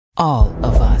All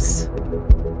of us.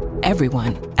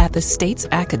 Everyone at the state's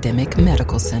academic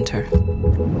medical center.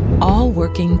 All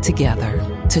working together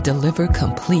to deliver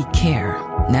complete care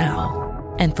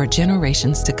now and for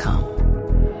generations to come.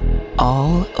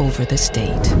 All over the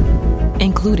state,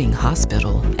 including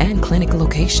hospital and clinic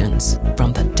locations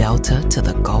from the Delta to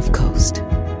the Gulf Coast.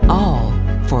 All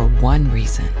for one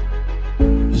reason.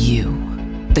 You,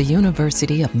 the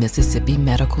University of Mississippi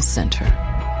Medical Center.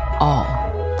 All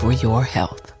for your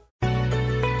health.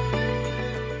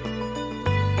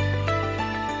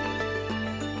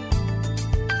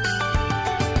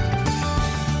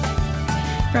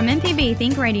 From MPB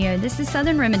Think Radio, this is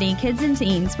Southern Remedy Kids and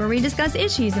Teens, where we discuss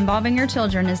issues involving your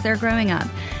children as they're growing up.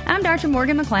 I'm Dr.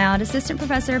 Morgan McLeod, Assistant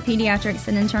Professor of Pediatrics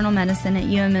and Internal Medicine at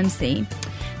UMMC.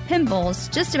 Pimples.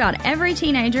 Just about every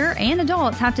teenager and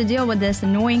adults have to deal with this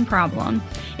annoying problem.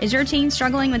 Is your teen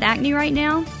struggling with acne right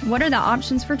now? What are the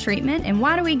options for treatment, and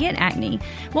why do we get acne?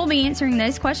 We'll be answering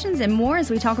those questions and more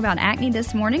as we talk about acne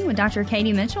this morning with Dr.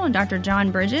 Katie Mitchell and Dr. John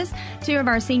Bridges, two of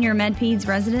our senior MedPeds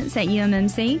residents at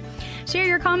UMMC. Share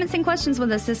your comments and questions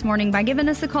with us this morning by giving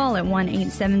us a call at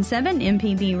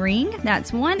 1-877-MPB-RING.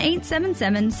 That's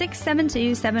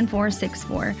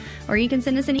 1-877-672-7464. Or you can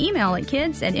send us an email at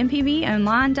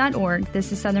kids@mpbonline.org.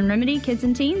 This is Southern Remedy Kids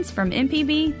and Teens from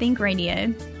MPB Think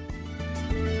Radio.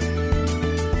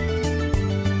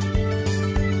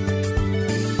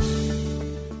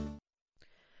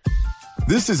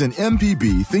 This is an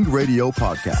MPB Think Radio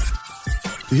podcast.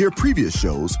 To hear previous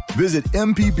shows, visit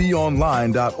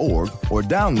mpbonline.org or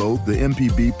download the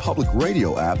MPB Public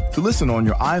Radio app to listen on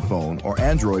your iPhone or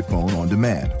Android phone on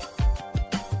demand.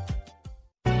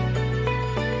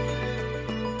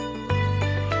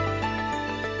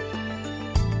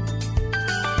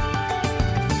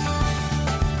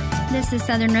 This is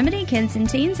Southern Remedy Kids and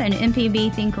Teens on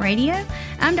MPB Think Radio.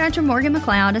 I'm Dr. Morgan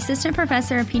McLeod, Assistant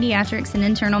Professor of Pediatrics and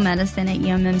Internal Medicine at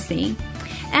UMMC.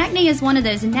 Acne is one of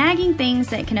those nagging things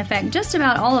that can affect just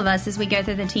about all of us as we go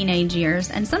through the teenage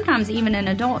years, and sometimes even in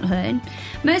adulthood.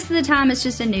 Most of the time it's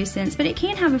just a nuisance, but it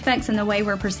can have effects on the way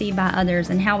we're perceived by others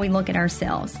and how we look at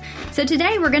ourselves. So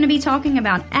today we're going to be talking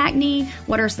about acne.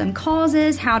 What are some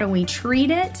causes? How do we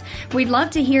treat it? We'd love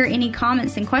to hear any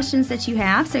comments and questions that you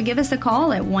have, so give us a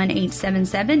call at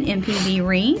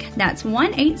 1-877-MPB-RING. That's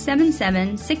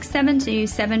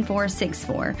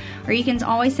 1-877-672-7464. Or you can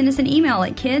always send us an email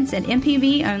at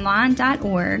kids@mpbonline.org.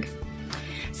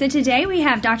 So today we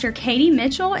have Dr. Katie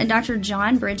Mitchell and Dr.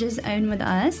 John Bridges on with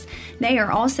us. They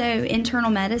are also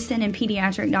internal medicine and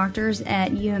pediatric doctors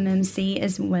at UMMC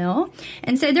as well.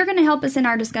 And so they're going to help us in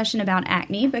our discussion about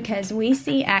acne because we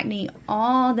see acne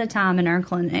all the time in our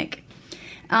clinic.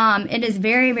 It is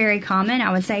very, very common.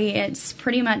 I would say it's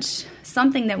pretty much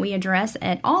something that we address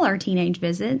at all our teenage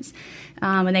visits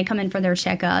when they come in for their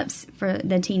checkups for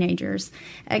the teenagers.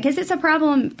 Because it's a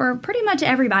problem for pretty much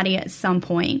everybody at some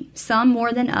point, some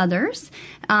more than others.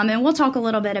 And we'll talk a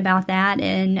little bit about that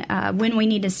and when we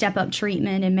need to step up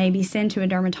treatment and maybe send to a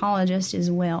dermatologist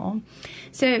as well.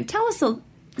 So tell us a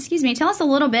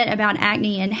little bit about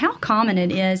acne and how common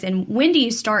it is, and when do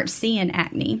you start seeing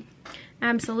acne?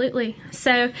 Absolutely.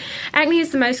 So acne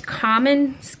is the most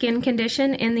common skin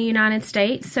condition in the United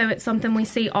States, so it's something we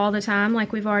see all the time,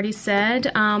 like we've already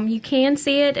said. You can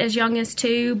see it as young as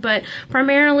 2, but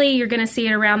primarily you're going to see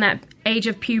it around that age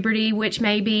of puberty, which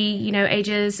may be,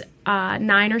 ages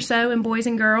 9 or so in boys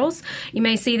and girls. You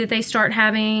may see that they start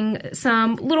having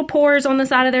some little pores on the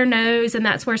side of their nose, and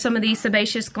that's where some of these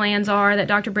sebaceous glands are that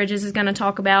Dr. Bridges is going to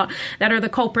talk about that are the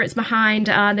culprits behind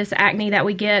this acne that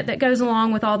we get that goes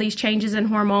along with all these changes in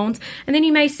hormones. And then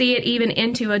you may see it even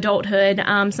into adulthood.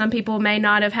 Some people may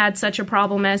not have had such a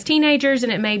problem as teenagers,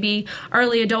 and it may be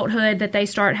early adulthood that they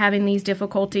start having these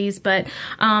difficulties. But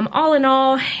all in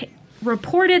all,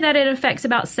 reported that it affects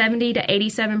about 70 to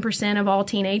 87% of all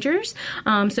teenagers.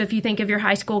 So if you think of your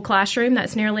high school classroom,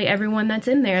 that's nearly everyone that's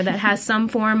in there that has some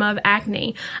form of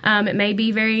acne. It may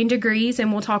be varying degrees,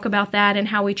 and we'll talk about that and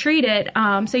how we treat it.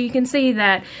 So you can see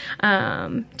that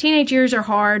teenage years are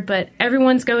hard, but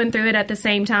everyone's going through it at the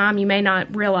same time. You may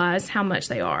not realize how much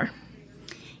they are.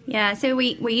 Yeah, so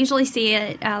we usually see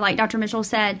it, like Dr. Mitchell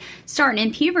said, starting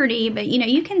in puberty, but,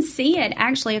 you can see it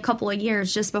actually a couple of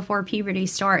years just before puberty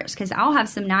starts, because I'll have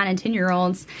some 9 and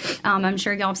 10-year-olds, I'm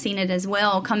sure y'all have seen it as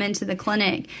well, come into the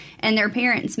clinic, and their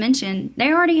parents mention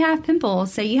they already have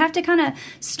pimples. So you have to kind of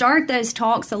start those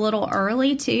talks a little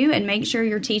early, too, and make sure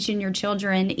you're teaching your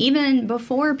children, even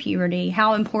before puberty,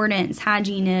 how important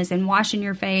hygiene is and washing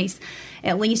your face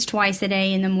at least twice a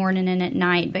day in the morning and at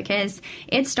night, because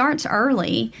it starts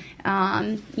early,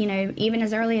 even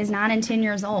as early as 9 and 10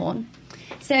 years old.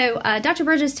 So So, Dr.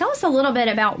 Bridges, tell us a little bit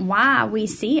about why we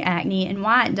see acne and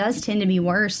why it does tend to be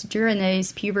worse during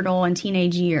those pubertal and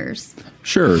teenage years.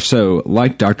 Sure. So,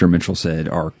 like Dr. Mitchell said,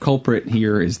 our culprit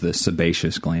here is the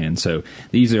sebaceous gland. So,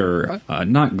 these are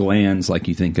not glands like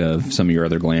you think of some of your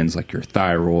other glands, like your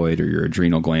thyroid or your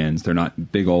adrenal glands. They're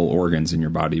not big old organs in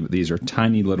your body, but these are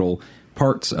tiny little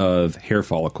parts of hair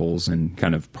follicles and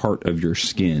kind of part of your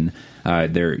skin.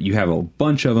 You have a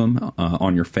bunch of them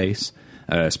on your face,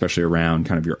 especially around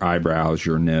kind of your eyebrows,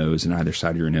 your nose, and either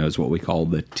side of your nose, what we call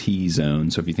the T-zone.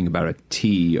 So if you think about a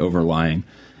T overlying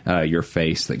your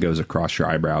face that goes across your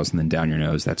eyebrows and then down your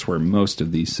nose, that's where most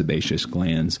of these sebaceous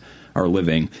glands are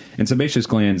living. And sebaceous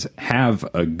glands have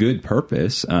a good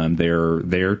purpose. They're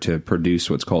there to produce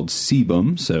what's called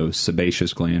sebum. So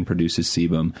sebaceous gland produces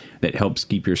sebum that helps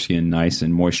keep your skin nice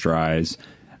and moisturized,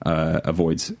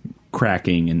 avoids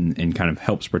cracking, and kind of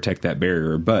helps protect that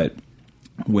barrier. But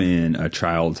when a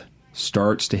child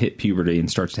starts to hit puberty and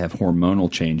starts to have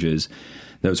hormonal changes,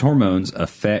 those hormones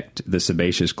affect the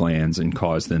sebaceous glands and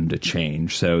cause them to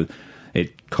change. So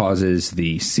it causes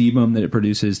the sebum that it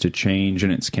produces to change in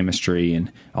its chemistry,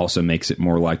 and also makes it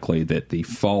more likely that the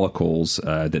follicles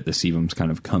that the sebum's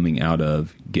kind of coming out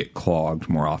of get clogged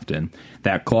more often.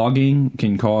 That clogging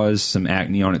can cause some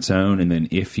acne on its own, and then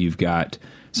if you've got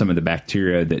some of the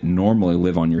bacteria that normally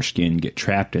live on your skin get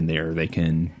trapped in there, they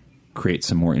can create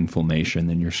some more inflammation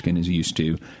than your skin is used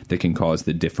to that can cause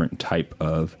the different type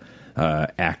of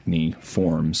acne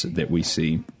forms that we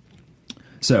see.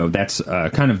 So that's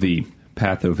kind of the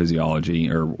pathophysiology,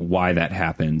 or why that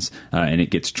happens, and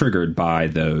it gets triggered by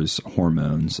those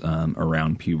hormones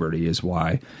around puberty is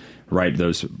why, right,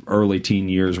 those early teen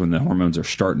years when the hormones are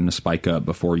starting to spike up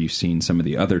before you've seen some of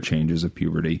the other changes of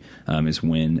puberty is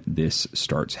when this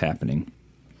starts happening.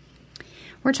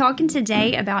 We're talking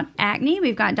today about acne.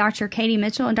 We've got Dr. Katie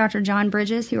Mitchell and Dr. John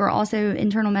Bridges, who are also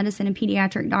internal medicine and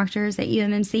pediatric doctors at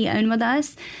UMMC, on with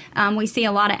us. We see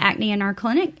a lot of acne in our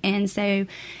clinic, and so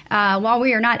while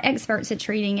we are not experts at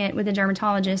treating it with a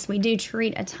dermatologist, we do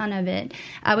treat a ton of it.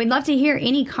 We'd love to hear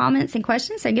any comments and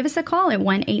questions, so give us a call at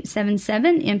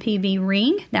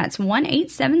 1-877-MPV-RING. That's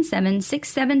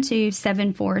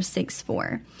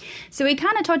 1-877-672-7464. So we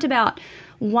kind of talked about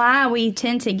why we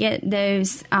tend to get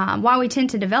those, why we tend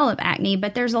to develop acne,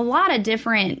 but there's a lot of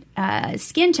different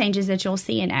skin changes that you'll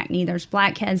see in acne. There's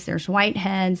blackheads, there's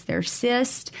whiteheads, there's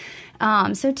cysts.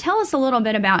 So tell us a little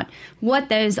bit about what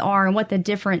those are and what the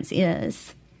difference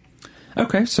is.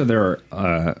 Okay, so there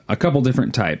are a couple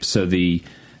different types. So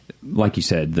like you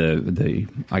said, the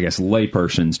I guess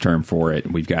layperson's term for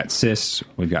it, we've got cysts,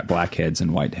 we've got blackheads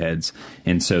and whiteheads.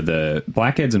 And so the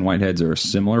blackheads and whiteheads are a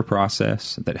similar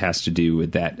process that has to do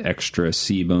with that extra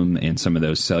sebum and some of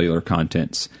those cellular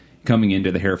contents coming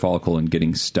into the hair follicle and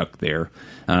getting stuck there.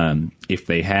 If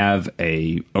they have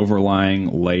a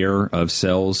overlying layer of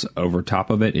cells over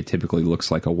top of it, it typically looks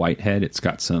like a whitehead. It's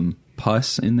got some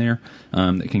pus in there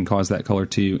that can cause that color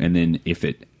too. And then if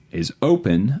it is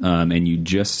open and you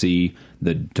just see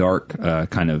the dark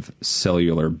kind of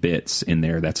cellular bits in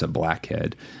there, that's a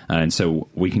blackhead. And so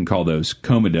we can call those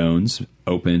comedones,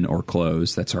 open or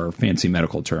closed. That's our fancy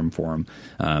medical term for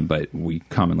them, but we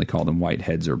commonly call them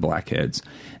whiteheads or blackheads.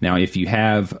 Now, if you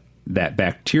have that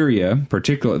bacteria,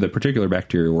 the particular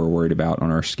bacteria we're worried about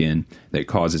on our skin that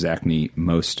causes acne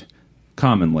most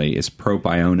commonly is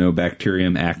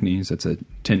Propionibacterium acnes. That's a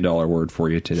 $10 word for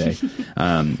you today.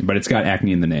 But it's got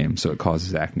acne in the name, so it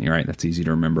causes acne, right? That's easy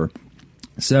to remember.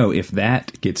 So if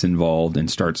that gets involved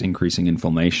and starts increasing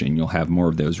inflammation, you'll have more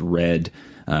of those red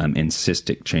and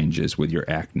cystic changes with your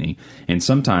acne. And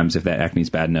sometimes if that acne is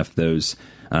bad enough, those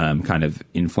kind of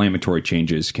inflammatory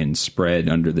changes can spread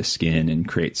under the skin and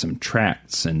create some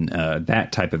tracts. And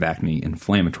that type of acne,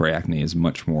 inflammatory acne, is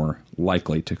much more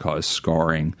likely to cause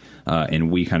scarring. And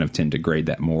we kind of tend to grade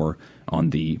that more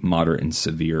on the moderate and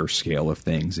severe scale of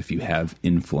things if you have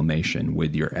inflammation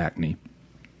with your acne.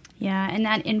 Yeah, and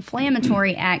that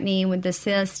inflammatory acne with the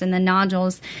cysts and the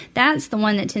nodules, that's the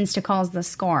one that tends to cause the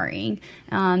scarring.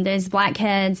 Those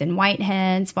blackheads and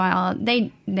whiteheads, while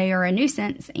they are a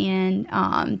nuisance and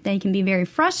they can be very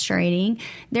frustrating,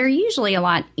 they're usually a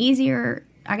lot easier,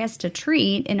 I guess, to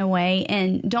treat in a way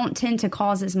and don't tend to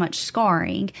cause as much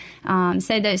scarring.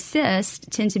 So those cysts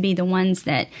tend to be the ones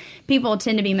that people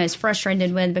tend to be most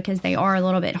frustrated with because they are a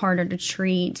little bit harder to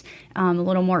treat, a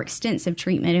little more extensive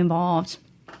treatment involved.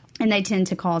 And they tend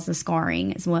to cause the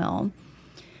scarring as well.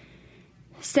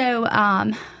 So,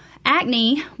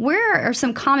 acne, where are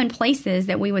some common places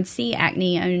that we would see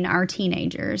acne in our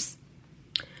teenagers?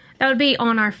 That would be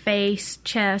on our face,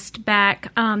 chest,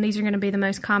 back. These are going to be the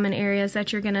most common areas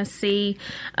that you're going to see.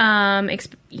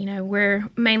 We're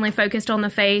mainly focused on the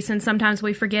face, and sometimes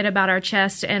we forget about our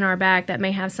chest and our back that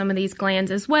may have some of these glands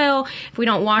as well. If we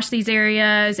don't wash these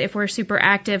areas, if we're super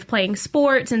active playing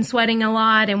sports and sweating a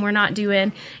lot, and we're not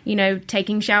doing,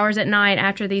 taking showers at night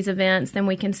after these events, then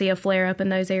we can see a flare up in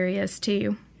those areas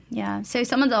too. Yeah, so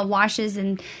some of the washes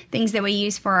and things that we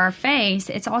use for our face,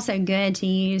 it's also good to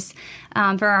use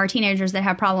for our teenagers that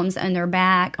have problems on their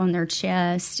back, on their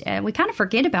chest. We kind of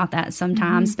forget about that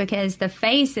sometimes because the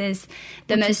face is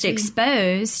the most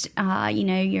exposed.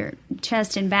 Your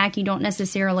chest and back you don't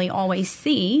necessarily always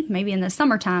see, maybe in the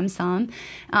summertime some.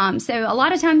 So a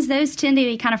lot of times those tend to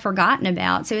be kind of forgotten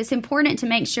about. So it's important to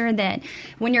make sure that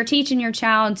when you're teaching your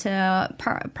child to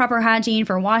proper hygiene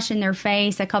for washing their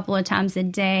face a couple of times a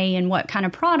day and what kind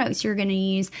of products you're going to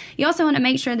use, you also want to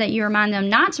make sure that you remind them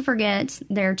not to forget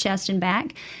their chest and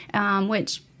back,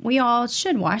 which we all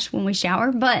should wash when we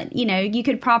shower, but you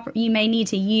may need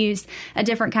to use a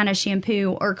different kind of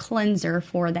shampoo or cleanser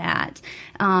for that,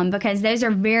 because those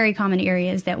are very common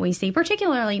areas that we see,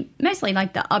 mostly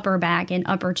like the upper back and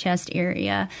upper chest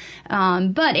area,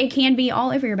 but it can be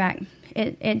all over your back.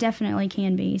 It definitely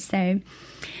can be. So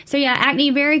yeah,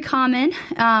 acne, very common.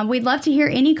 We'd love to hear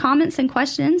any comments and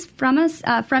questions from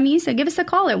you. So give us a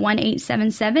call at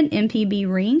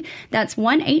 1-877-MPB-RING. That's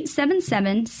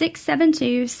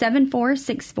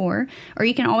 1-877-672-7464. Or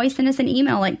you can always send us an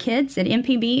email at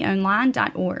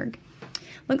kids@mpbonline.org.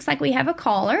 Looks like we have a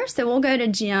caller, so we'll go to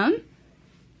Jim.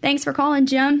 Thanks for calling,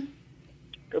 Jim.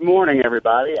 Good morning,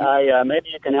 everybody. Maybe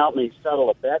you can help me settle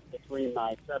a bet between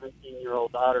my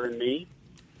 17-year-old daughter and me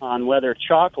on whether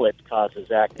chocolate causes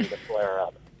acne to flare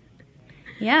up.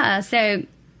 Yeah, so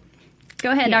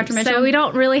go ahead, Dr. Mitchell. So we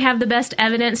don't really have the best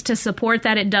evidence to support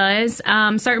that it does.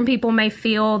 Certain people may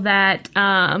feel that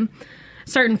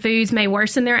certain foods may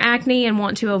worsen their acne and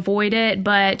want to avoid it,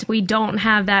 but we don't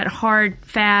have that hard,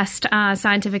 fast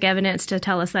scientific evidence to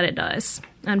tell us that it does,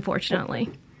 unfortunately.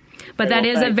 But that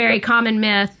is a very common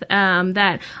myth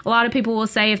that a lot of people will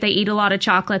say if they eat a lot of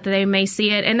chocolate that they may see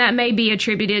it. And that may be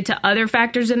attributed to other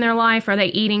factors in their life. Are they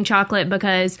eating chocolate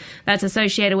because that's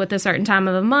associated with a certain time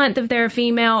of the month if they're a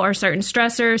female, or certain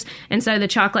stressors? And so the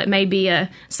chocolate may be a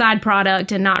side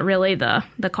product and not really the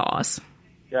cause.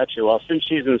 Gotcha. Well, since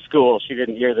she's in school, she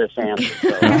didn't hear this answer.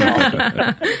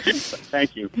 So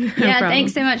thank you. Yeah,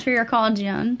 thanks so much for your call,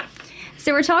 Jim.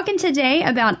 So we're talking today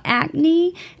about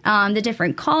acne, the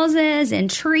different causes and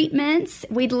treatments.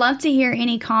 We'd love to hear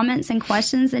any comments and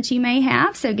questions that you may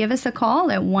have. So give us a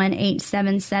call at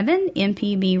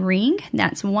 1-877-MPB-RING.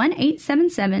 That's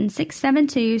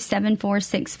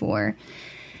 1-877-672-7464.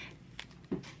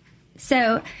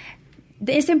 So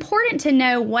it's important to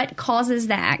know what causes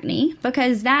the acne,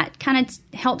 because that kind of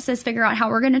helps us figure out how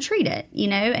we're going to treat it,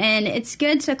 and it's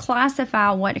good to classify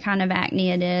what kind of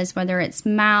acne it is, whether it's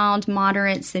mild,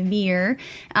 moderate, severe,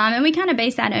 and we kind of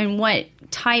base that on what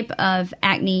type of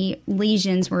acne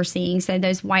lesions we're seeing. So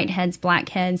those whiteheads,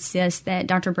 blackheads, cysts that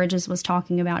Dr. Bridges was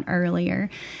talking about earlier.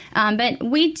 But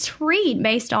we treat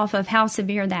based off of how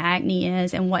severe the acne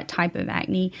is and what type of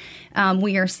acne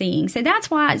we are seeing. So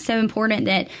that's why it's so important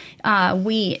that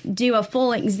we do a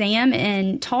full exam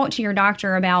and talk to your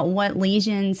doctor about what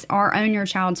lesions are on your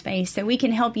child's face, so we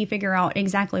can help you figure out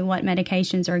exactly what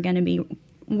medications are going to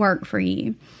work for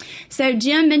you. So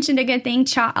Jim mentioned a good thing.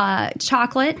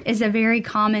 Chocolate is a very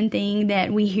common thing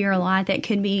that we hear a lot that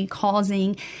could be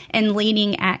causing and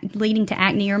leading to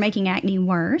acne or making acne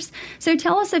worse. So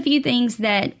tell us a few things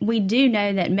that we do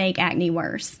know that make acne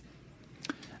worse.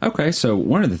 Okay, so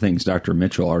one of the things Dr.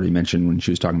 Mitchell already mentioned when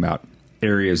she was talking about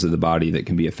areas of the body that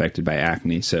can be affected by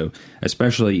acne. So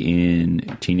especially in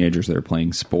teenagers that are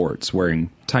playing sports, wearing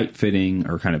tight-fitting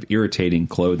or kind of irritating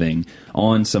clothing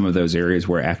on some of those areas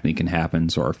where acne can happen,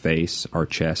 so our face, our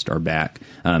chest, our back,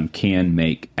 can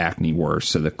make acne worse.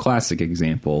 So the classic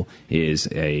example is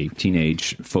a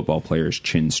teenage football player's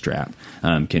chin strap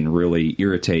can really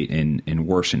irritate and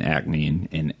worsen acne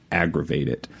and aggravate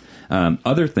it.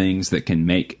 Other things that can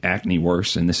make acne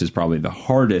worse, and this is probably the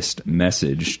hardest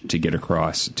message to get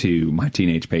across to my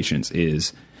teenage patients,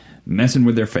 is messing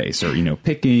with their face or,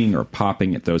 picking or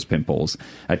popping at those pimples.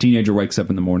 A teenager wakes up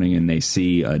in the morning and they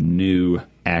see a new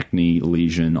acne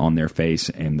lesion on their face,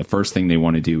 and the first thing they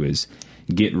want to do is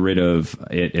get rid of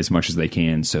it as much as they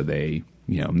can. So they,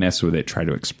 mess with it, try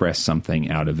to express something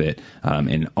out of it.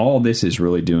 And all this is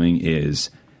really doing is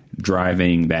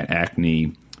driving that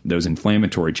acne, those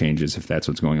inflammatory changes, if that's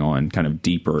what's going on, kind of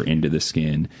deeper into the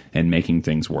skin and making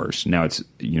things worse. Now, it's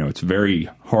very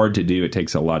hard to do. It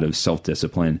takes a lot of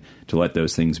self-discipline to let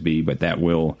those things be, but that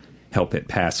will help it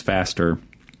pass faster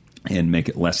and make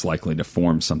it less likely to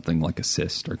form something like a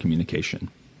cyst or communication.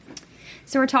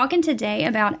 So we're talking today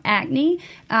about acne.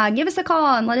 Give us a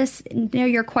call and let us know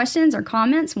your questions or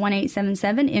comments,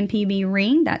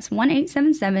 1-877-MPB-RING. That's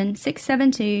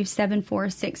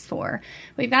 1-877-672-7464.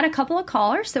 We've got a couple of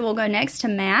callers, so we'll go next to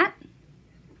Matt.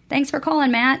 Thanks for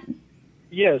calling, Matt.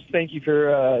 Yes, thank you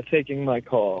for taking my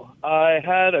call. I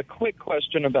had a quick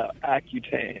question about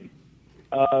Accutane.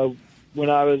 When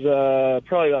I was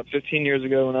probably about 15 years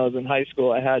ago when I was in high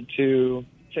school, I had to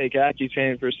take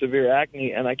Accutane for severe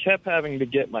acne, and I kept having to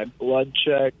get my blood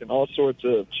checked and all sorts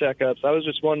of checkups. I was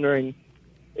just wondering,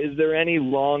 is there any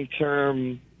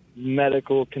long-term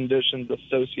medical conditions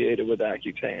associated with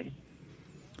Accutane?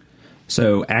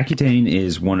 So Accutane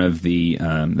is one of the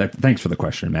thanks for the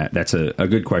question, Matt. That's a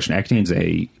good question. Accutane is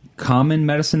a common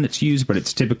medicine that's used, but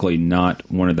it's typically not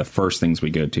one of the first things we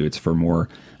go to. It's for more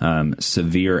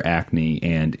severe acne,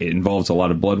 and it involves a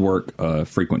lot of blood work,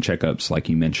 frequent checkups, like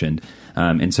you mentioned.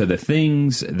 And so the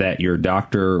things that your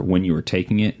doctor, when you were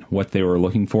taking it, what they were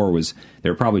looking for was they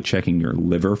were probably checking your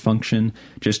liver function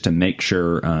just to make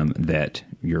sure that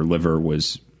your liver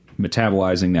was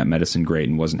metabolizing that medicine great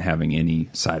and wasn't having any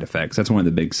side effects. That's one of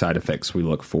the big side effects we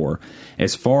look for.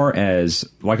 As far as,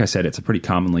 like I said, it's a pretty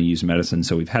commonly used medicine,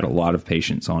 so we've had a lot of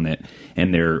patients on it,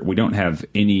 and we don't have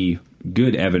any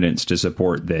good evidence to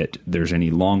support that there's any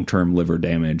long-term liver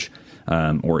damage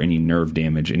or any nerve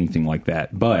damage, anything like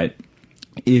that. But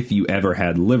if you ever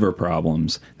had liver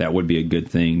problems, that would be a good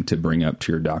thing to bring up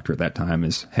to your doctor at that time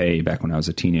is, hey, back when I was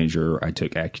a teenager, I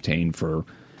took Accutane for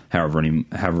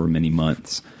however many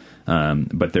months.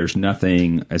 But there's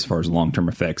nothing as far as long-term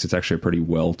effects. It's actually a pretty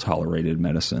well-tolerated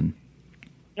medicine.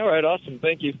 All right, awesome.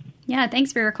 Thank you. Yeah,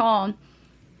 thanks for your call.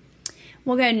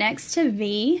 We'll go next to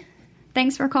V.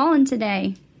 Thanks for calling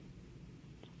today.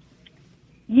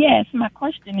 Yes, my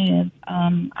question is,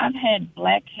 I've had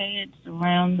blackheads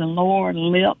around the lower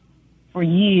lip for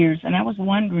years, and I was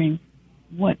wondering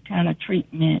what kind of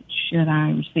treatment should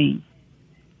I receive?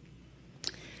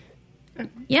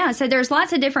 Yeah, so there's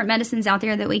lots of different medicines out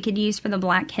there that we could use for the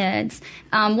blackheads.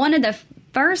 One of the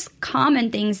first common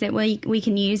things that we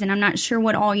can use, and I'm not sure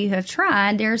what all you have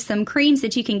tried, there's some creams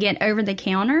that you can get over the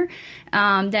counter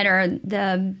that are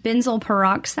the benzoyl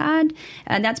peroxide.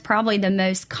 That's probably the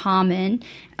most common.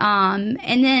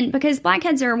 And then because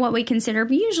blackheads are what we consider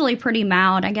usually pretty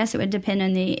mild, I guess it would depend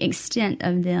on the extent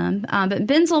of them. But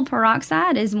benzoyl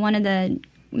peroxide is one of the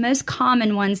most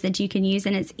common ones that you can use,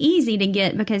 and it's easy to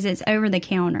get because it's over the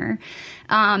counter.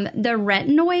 The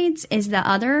retinoids is the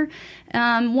other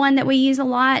one that we use a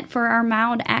lot for our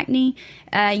mild acne.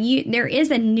 There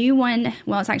is a new one.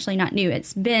 Well, it's actually not new.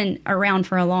 It's been around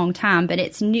for a long time, but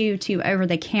it's new to over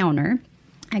the counter,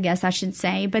 I guess I should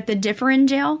say, but the Differin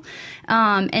gel.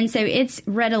 And so it's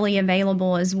readily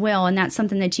available as well, and that's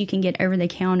something that you can get over the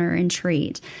counter and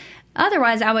treat.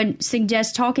 Otherwise, I would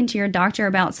suggest talking to your doctor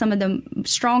about some of the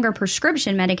stronger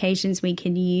prescription medications we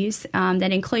could use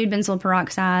that include benzoyl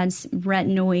peroxides,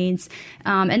 retinoids,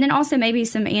 and then also maybe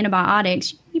some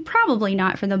antibiotics. Probably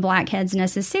not for the blackheads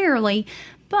necessarily,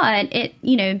 but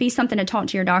it'd be something to talk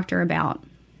to your doctor about.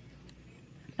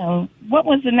 What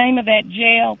was the name of that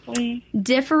gel, please?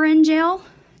 Differin gel,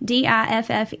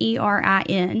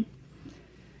 Differin.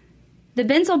 The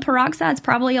benzoyl peroxide is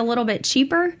probably a little bit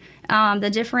cheaper.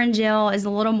 The Differin gel is a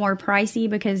little more pricey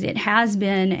because it has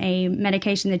been a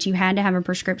medication that you had to have a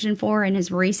prescription for and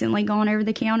has recently gone over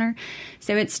the counter.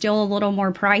 So it's still a little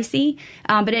more pricey,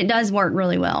 but it does work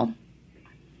really well.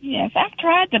 Yes, I've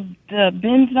tried the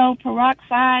benzoyl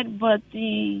peroxide, but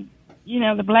the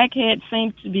blackheads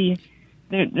seem to be,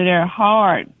 they're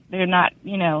hard. They're not,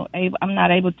 I'm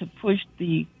not able to push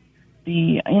the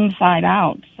inside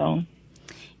out, so.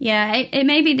 Yeah, it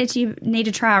may be that you need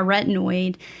to try a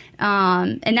retinoid,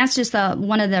 and that's just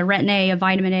one of the Retin-A, a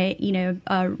vitamin A,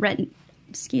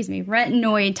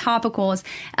 retinoid topicals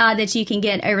that you can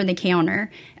get over the counter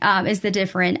is the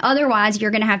Differin. Otherwise, you're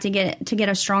going to have to get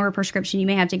a stronger prescription. You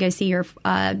may have to go see your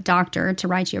doctor to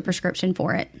write you a prescription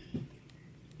for it.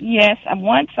 Yes,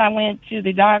 once I went to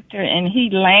the doctor and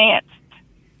he lanced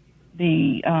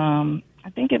the, I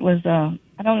think it was I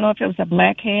don't know if it was a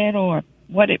blackhead or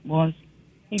what it was.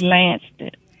 He lanced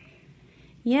it.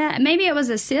 Yeah, maybe it was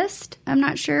a cyst. I'm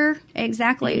not sure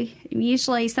exactly.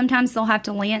 Usually, sometimes they'll have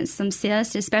to lance some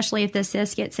cyst, especially if the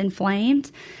cyst gets inflamed.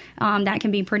 That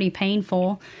can be pretty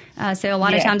painful. So a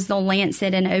lot of times they'll lance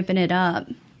it and open it up.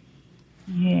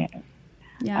 Yeah.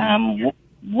 Yeah.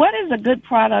 What is a good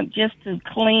product just to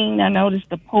clean? I noticed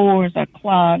the pores are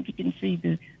clogged. You can see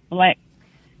the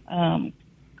blackness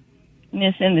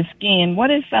in the skin.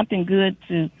 What is something good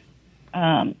to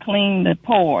clean the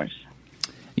pores?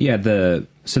 Yeah,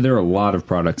 so there are a lot of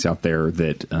products out there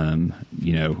that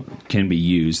can be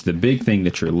used. The big thing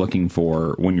that you're looking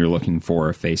for when you're looking for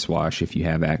a face wash, if you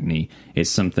have acne, is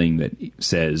something that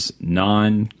says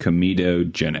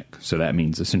non-comedogenic. So that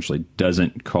means essentially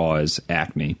doesn't cause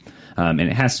acne, and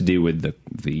it has to do with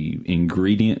the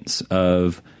ingredients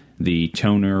of the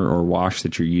toner or wash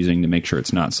that you're using to make sure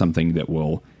it's not something that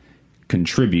will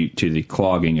contribute to the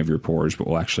clogging of your pores, but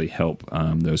will actually help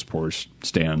those pores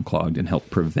stay unclogged and help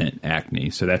prevent acne.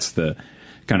 So that's the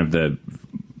kind of the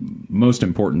most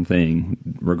important thing,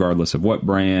 regardless of what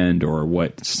brand or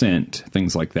what scent,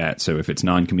 things like that. So if it's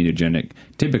non-comedogenic,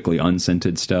 typically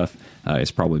unscented stuff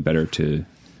is probably better to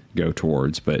go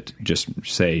towards, but just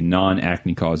say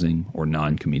non-acne causing or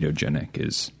non-comedogenic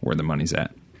is where the money's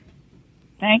at.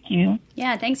 Thank you.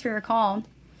 Yeah, thanks for your call.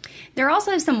 There are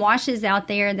also some washes out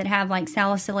there that have like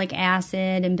salicylic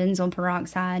acid and benzoyl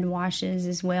peroxide washes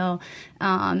as well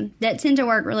that tend to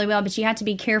work really well, but you have to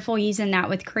be careful using that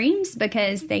with creams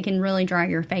because they can really dry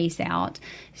your face out.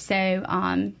 So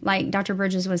like Dr.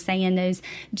 Bridges was saying, those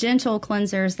gentle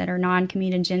cleansers that are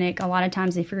non-comedogenic, a lot of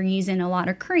times if you're using a lot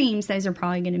of creams, those are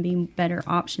probably going to be better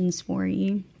options for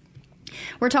you.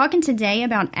 We're talking today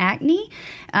about acne.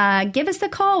 Give us a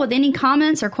call with any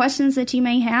comments or questions that you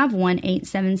may have.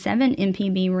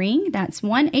 1-877-MPB-RING. That's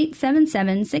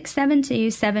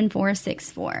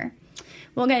 1-877-672-7464.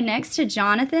 We'll go next to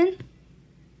Jonathan.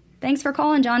 Thanks for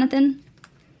calling, Jonathan.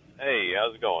 Hey,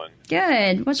 how's it going?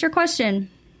 Good. What's your question?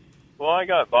 Well, I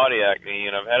got body acne,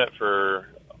 and I've had it for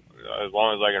as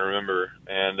long as I can remember,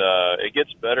 and it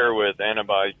gets better with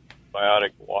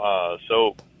antibiotic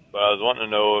soap. But I was wanting to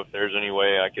know if there's any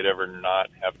way I could ever not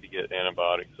have to get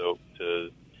antibiotic soap to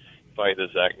fight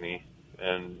this acne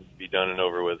and be done and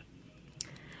over with.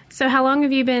 So how long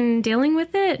have you been dealing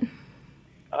with it?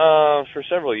 For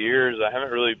several years. I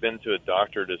haven't really been to a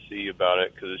doctor to see about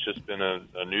it because it's just been a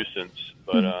nuisance.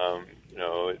 But,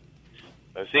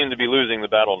 I seem to be losing the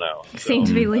battle now. Seem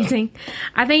to be losing.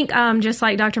 I think just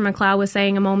like Dr. McLeod was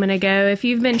saying a moment ago, if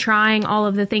you've been trying all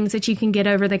of the things that you can get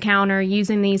over the counter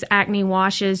using these acne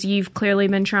washes, you've clearly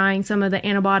been trying some of the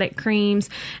antibiotic creams.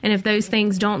 And if those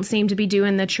things don't seem to be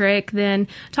doing the trick, then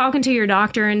talking to your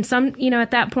doctor, and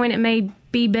at that point it may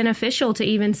be beneficial to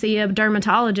even see a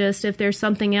dermatologist if there's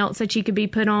something else that you could be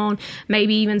put on,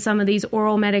 maybe even some of these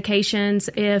oral medications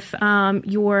if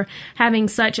you're having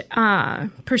such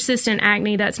persistent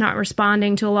acne that's not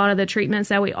responding to a lot of the treatments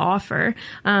that we offer.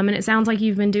 And it sounds like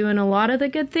you've been doing a lot of the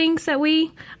good things that we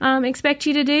expect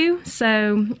you to do.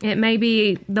 So it may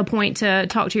be the point to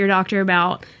talk to your doctor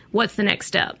about what's the next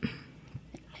step.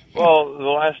 Well, the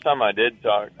last time I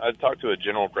talked to a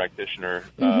general practitioner.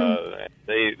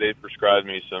 They prescribed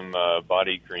me some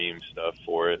body cream stuff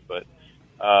for it, but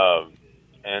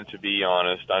and to be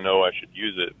honest, I know I should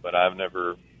use it, but I've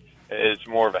never. It's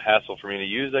more of a hassle for me to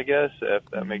use, I guess, if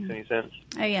that makes any sense.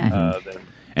 Oh yeah.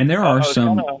 And there are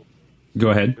some. Go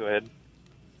ahead. Go ahead.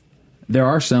 There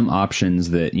are some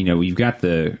options that you've got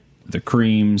the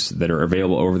creams that are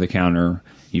available over the counter.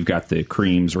 You've got the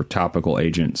creams or topical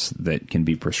agents that can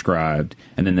be prescribed.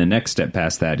 And then the next step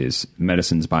past that is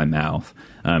medicines by mouth.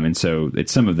 And so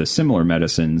it's some of the similar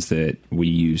medicines that we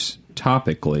use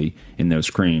topically in those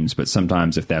creams. But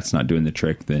sometimes if that's not doing the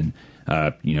trick, then,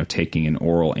 taking an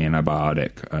oral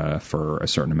antibiotic for a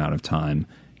certain amount of time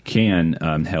can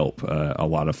help a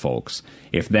lot of folks.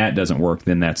 If that doesn't work,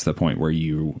 then that's the point where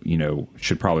you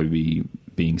should probably be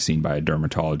being seen by a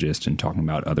dermatologist and talking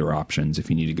about other options if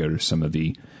you need to go to some of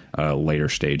the later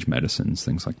stage medicines,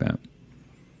 things like that.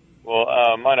 Well,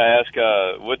 might I ask,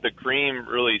 would the cream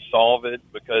really solve it?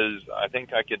 Because I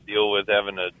think I could deal with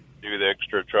having to do the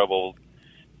extra trouble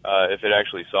if it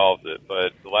actually solves it.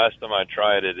 But the last time I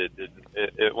tried it,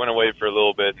 it went away for a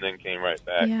little bit and then came right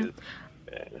back. Yeah.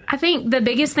 I think the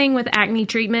biggest thing with acne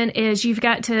treatment is you've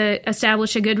got to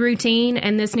establish a good routine,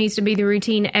 and this needs to be the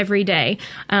routine every day.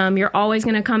 You're always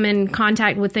going to come in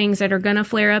contact with things that are going to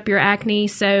flare up your acne.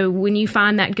 So when you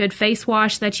find that good face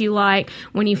wash that you like,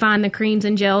 when you find the creams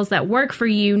and gels that work for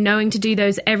you, knowing to do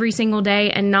those every single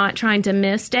day and not trying to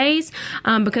miss days.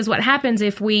 Because what happens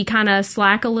if we kind of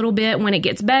slack a little bit when it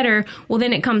gets better, well,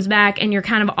 then it comes back and you're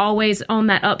kind of always on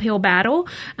that uphill battle.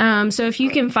 So if you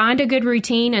can find a good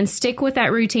routine and stick with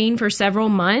that routine for several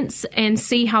months and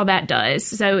see how that does.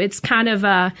 So it's kind of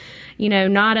a,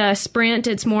 not a sprint,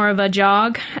 it's more of a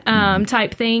jog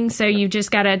type thing. So you've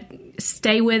just got to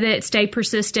stay with it, stay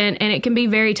persistent, and it can be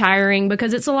very tiring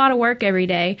because it's a lot of work every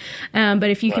day.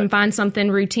 But if you can find something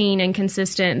routine and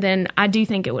consistent, then I do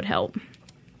think it would help.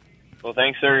 Well,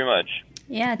 thanks very much.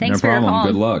 Yeah, thanks no for your problem. call.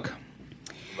 Good luck.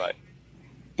 Bye.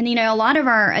 And, a lot of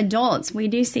our adults, we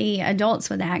do see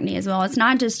adults with acne as well. It's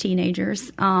not just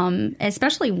teenagers,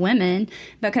 especially women,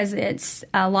 because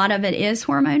a lot of it is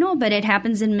hormonal, but it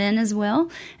happens in men as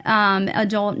well,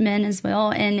 adult men as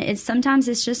well. And sometimes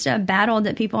it's just a battle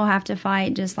that people have to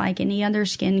fight, just like any other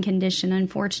skin condition,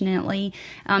 unfortunately.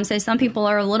 So some people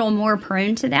are a little more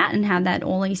prone to that and have that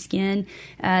oily skin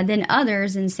than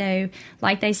others. And so,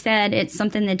 like they said, it's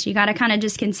something that you got to kind of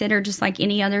just consider just like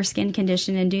any other skin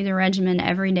condition and do the regimen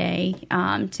every day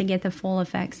to get the full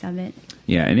effects of it.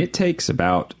 Yeah, and it takes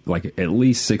about at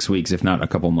least 6 weeks, if not a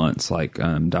couple months, like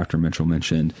Dr. Mitchell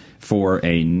mentioned, for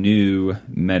a new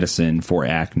medicine for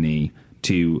acne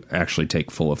to actually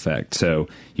take full effect. So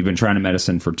you've been trying a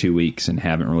medicine for 2 weeks and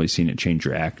haven't really seen it change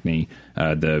your acne.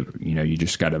 You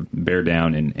just got to bear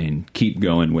down and keep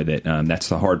going with it. That's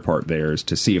the hard part there, is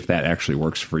to see if that actually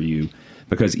works for you.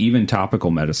 Because even topical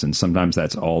medicine, sometimes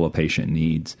that's all a patient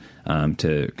needs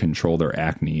to control their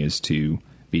acne, is to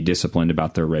be disciplined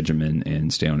about their regimen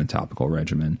and stay on a topical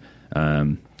regimen,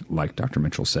 like Dr.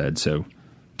 Mitchell said. So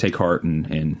take heart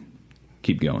and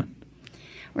keep going.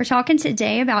 We're talking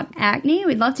today about acne.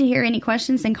 We'd love to hear any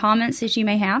questions and comments that you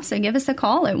may have. So give us a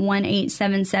call at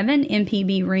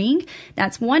 1-877-MPB-RING.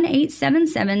 That's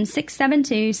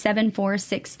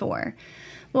 1-877-672-7464.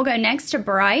 We'll go next to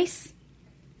Bryce.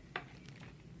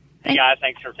 Hey, guys.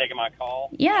 Thanks for taking my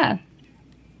call. Yeah.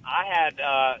 I had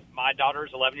my daughter's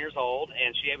 11 years old,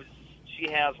 and she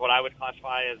has what I would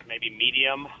classify as maybe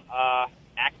medium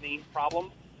acne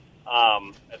problem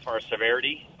as far as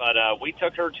severity. But we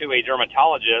took her to a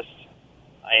dermatologist,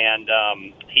 and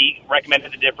he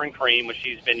recommended a different cream, which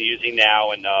she's been using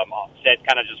now, and said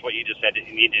kind of just what you just said, that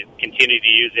you need to continue to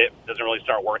use it. It doesn't really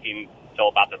start working until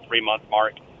about the 3-month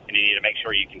mark, and you need to make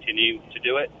sure you continue to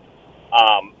do it.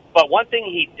 But one thing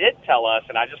he did tell us,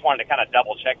 and I just wanted to kind of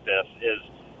double check this, is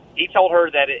he told her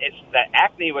that that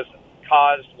acne was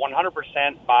caused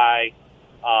 100% by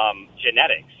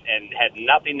genetics and had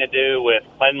nothing to do with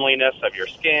cleanliness of your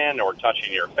skin or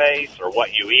touching your face or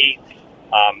what you eat.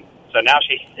 So now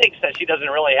she thinks that she doesn't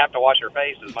really have to wash her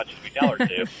face as much as we tell her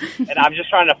to. And I'm just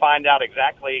trying to find out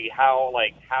exactly how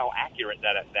accurate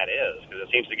that is, because it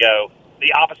seems to go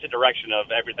the opposite direction of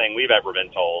everything we've ever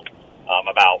been told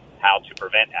about how to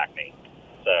prevent acne.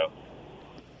 So,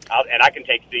 I can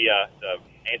take the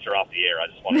answer off the air. I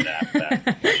just wanted to ask that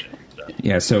question. So.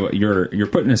 Yeah, so you're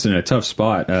putting us in a tough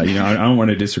spot. I don't want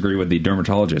to disagree with the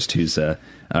dermatologist who's an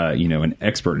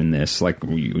expert in this. Like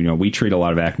we treat a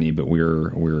lot of acne, but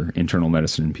we're internal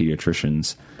medicine and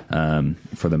pediatricians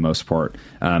for the most part.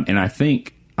 And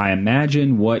I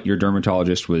imagine what your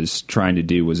dermatologist was trying to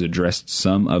do was address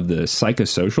some of the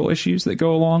psychosocial issues that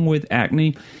go along with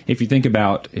acne. If you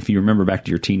remember back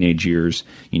to your teenage years,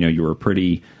 you were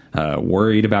pretty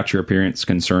worried about your appearance,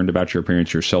 concerned about your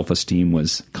appearance. Your self-esteem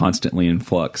was constantly in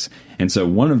flux. And so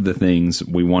one of the things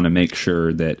we want to make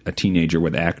sure that a teenager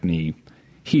with acne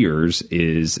hears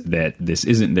is that this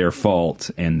isn't their fault,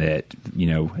 and that,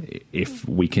 if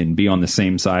we can be on the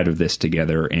same side of this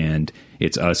together, and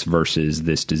it's us versus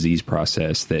this disease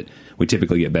process, that we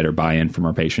typically get better buy-in from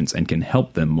our patients and can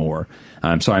help them more.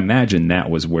 So I imagine that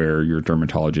was where your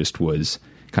dermatologist was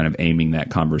kind of aiming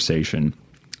that conversation.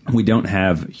 We don't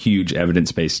have huge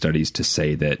evidence-based studies to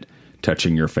say that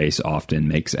touching your face often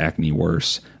makes acne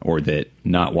worse, or that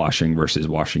not washing versus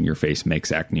washing your face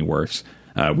makes acne worse.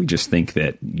 We just think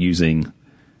that using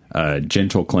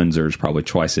gentle cleansers probably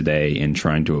twice a day and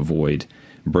trying to avoid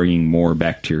bringing more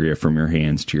bacteria from your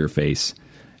hands to your face,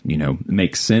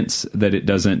 makes sense that it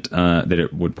doesn't, that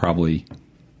it would probably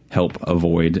help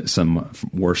avoid some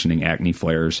worsening acne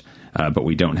flares, but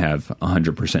we don't have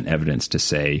 100% evidence to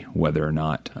say whether or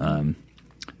not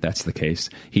that's the case.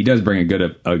 He does bring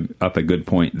up a good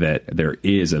point that there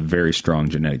is a very strong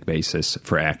genetic basis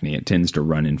for acne. It tends to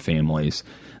run in families.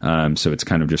 So it's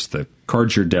kind of just the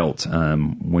cards you're dealt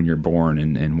when you're born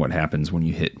and what happens when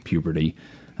you hit puberty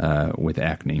with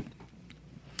acne.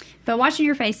 But washing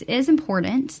your face is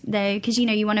important, though, because,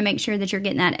 you want to make sure that you're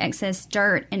getting that excess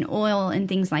dirt and oil and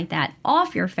things like that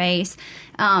off your face.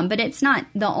 But it's not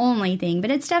the only thing.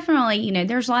 But it's definitely,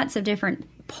 there's lots of different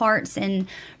parts and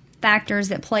factors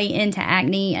that play into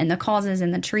acne and the causes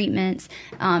and the treatments.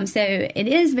 So it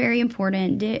is very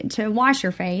important to wash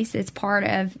your face. It's part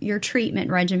of your treatment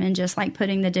regimen, just like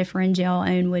putting the Differin gel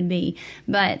on would be.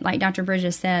 But like Dr.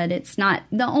 Bridges said, it's not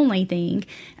the only thing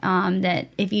that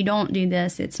if you don't do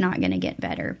this, it's not going to get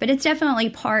better. But it's definitely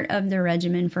part of the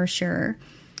regimen for sure.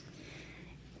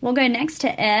 We'll go next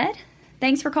to Ed.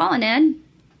 Thanks for calling, Ed.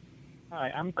 Hi,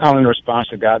 I'm calling in response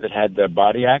to a guy that had the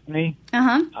body acne.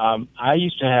 Uh-huh. I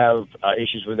used to have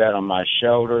issues with that on my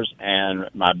shoulders and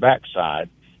my backside,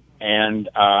 and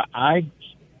I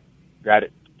got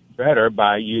it better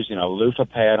by using a loofah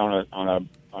pad on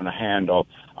a handle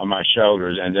on my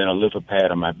shoulders, and then a loofah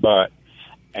pad on my butt,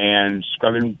 and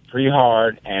scrubbing pretty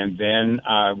hard. And then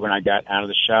when I got out of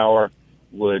the shower,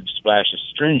 would splash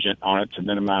astringent on it to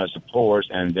minimize the pores,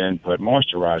 and then put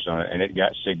moisturizer on it, and it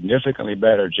got significantly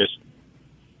better. Just,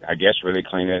 I guess, really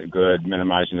cleaning it good,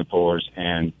 minimizing the pores,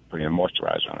 and putting a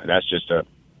moisturizer on it.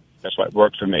 That's what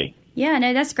worked for me. Yeah,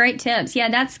 no, that's great tips. Yeah,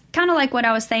 that's kind of like what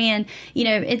I was saying. You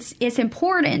know, it's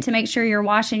important to make sure you're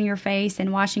washing your face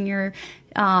and washing your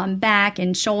back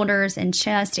and shoulders and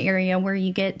chest area where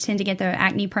you tend to get the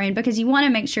acne prone, because you want to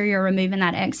make sure you're removing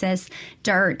that excess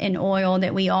dirt and oil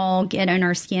that we all get on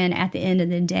our skin at the end of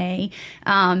the day.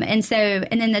 And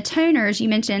then the toners, you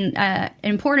mentioned an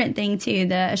important thing too,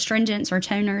 the astringents or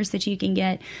toners that you can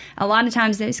get. A lot of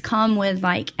times those come with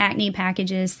like acne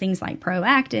packages, things like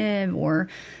Proactive or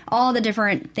all the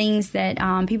different things that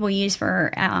people use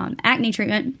for acne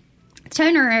treatment.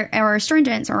 Toner or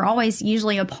astringents are always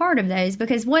usually a part of those,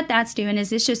 because what that's doing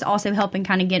is it's just also helping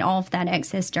kind of get off that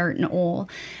excess dirt and oil.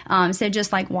 So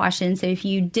just like washing, so if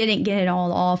you didn't get it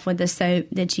all off with the soap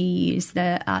that you use,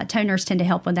 the toners tend to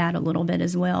help with that a little bit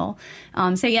as well.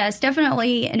 So yeah, it's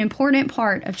definitely an important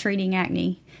part of treating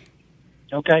acne.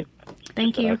 Okay.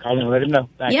 Thank you. Call and let him know.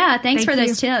 Thanks. Yeah, thanks for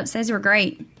those tips. Those were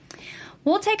great.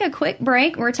 We'll take a quick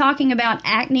break. We're talking about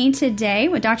acne today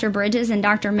with Dr. Bridges and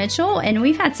Dr. Mitchell, and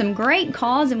we've had some great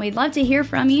calls, and we'd love to hear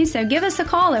from you. So give us a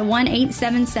call at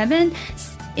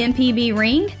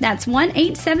 1-877-MPB-RING. That's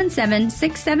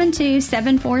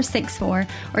 1-877-672-7464.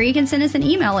 Or you can send us an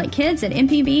email at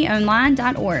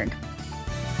kids@mpbonline.org.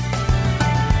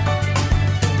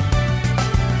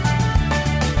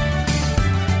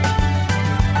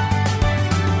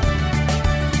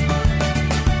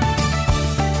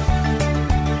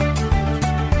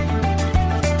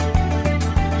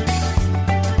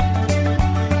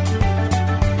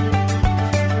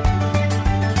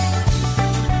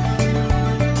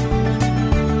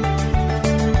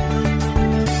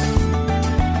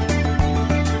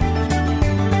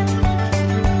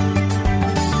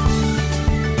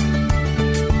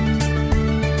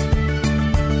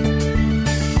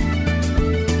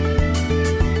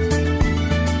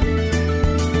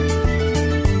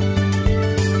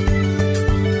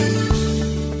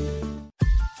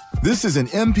 This is an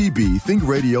MPB Think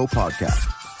Radio podcast.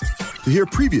 To hear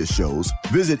previous shows,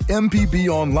 visit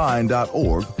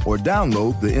mpbonline.org or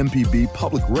download the MPB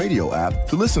Public Radio app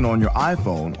to listen on your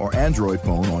iPhone or Android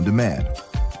phone on demand.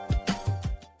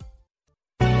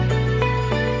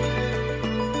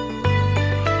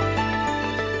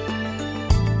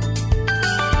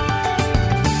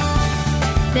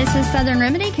 This is Southern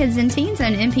Remedy Kids and Teens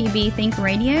on MPB Think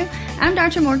Radio. I'm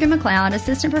Dr. Morgan McLeod,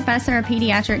 Assistant Professor of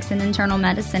Pediatrics and Internal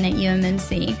Medicine at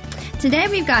UMMC. Today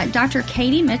we've got Dr.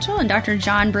 Katie Mitchell and Dr.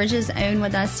 John Bridges Owen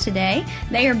with us today.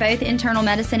 They are both internal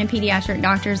medicine and pediatric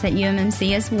doctors at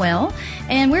UMMC as well.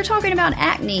 And we're talking about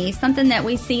acne, something that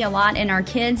we see a lot in our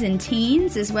kids and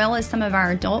teens as well as some of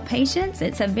our adult patients.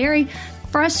 It's a very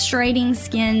frustrating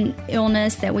skin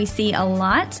illness that we see a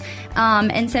lot.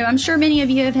 And so I'm sure many of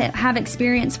you have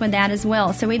experience with that as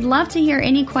well. So we'd love to hear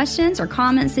any questions or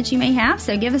comments that you may have.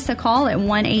 So give us a call at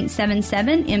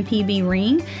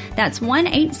 1-877-MPB-RING. That's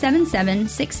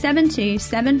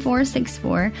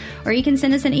 1-877-672-7464. Or you can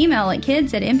send us an email at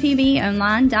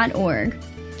kids@mpbonline.org.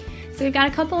 So we've got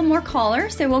a couple more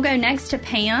callers. So we'll go next to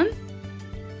Pam.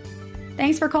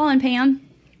 Thanks for calling, Pam.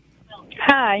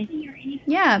 Hi.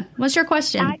 Yeah. What's your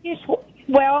question? I just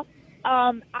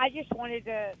wanted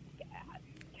to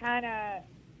kind of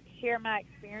share my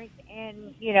experience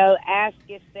and, ask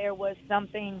if there was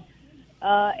something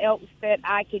else that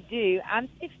I could do. I'm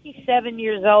 67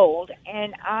 years old,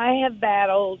 and I have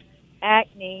battled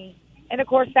acne. And, of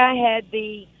course, I had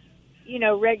the,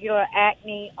 regular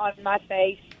acne on my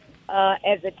face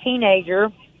as a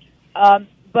teenager.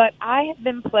 But I have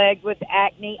been plagued with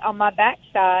acne on my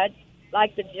backside,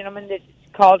 like the gentleman that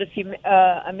called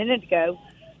a minute ago.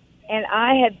 And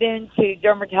I have been to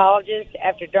dermatologist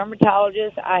after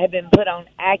dermatologist. I have been put on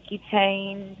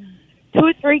Accutane 2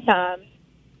 or 3 times.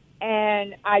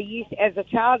 And as a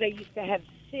child, I used to have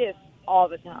cysts all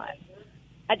the time.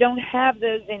 I don't have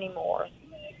those anymore.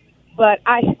 But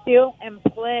I still am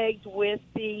plagued with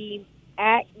the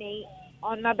acne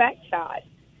on my backside.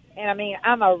 And,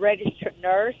 I'm a registered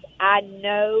nurse. I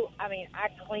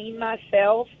clean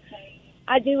myself.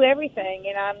 I do everything,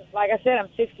 and I'm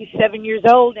 67 years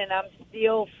old, and I'm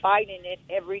still fighting it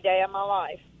every day of my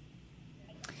life.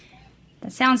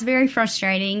 That sounds very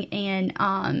frustrating, and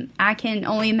I can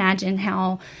only imagine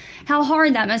how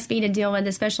hard that must be to deal with,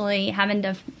 especially having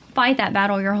to fight that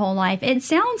battle your whole life. It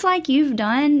sounds like you've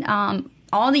done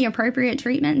all the appropriate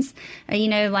treatments.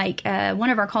 Like one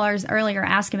of our callers earlier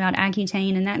asked about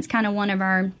Accutane, and that's kind of one of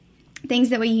our things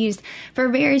that we used for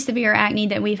very severe acne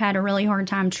that we've had a really hard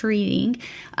time treating.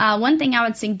 One thing I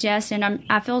would suggest, and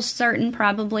I feel certain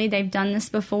probably they've done this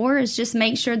before, is just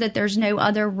make sure that there's no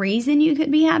other reason you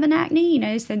could be having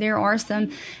acne. So there are some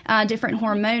different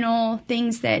hormonal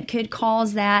things that could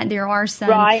cause that. There are some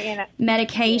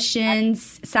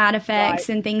medications, side effects,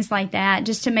 and things like that,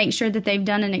 just to make sure that they've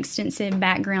done an extensive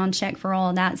background check for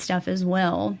all of that stuff as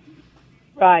well.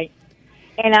 Right.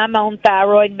 And I'm on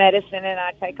thyroid medicine, and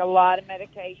I take a lot of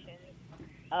medications.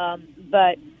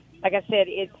 But like I said,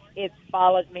 it's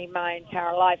followed me my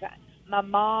entire life. My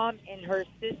mom and her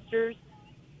sisters,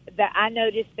 that I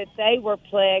noticed that they were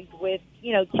plagued with,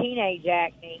 teenage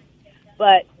acne.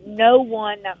 But no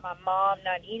one, not my mom,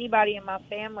 not anybody in my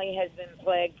family has been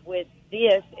plagued with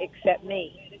this except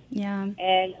me. Yeah.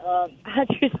 And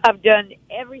I've done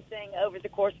everything over the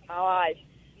course of my life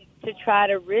to try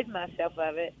to rid myself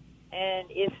of it. And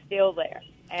it's still there.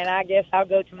 And I guess I'll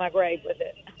go to my grave with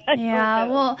it. Yeah,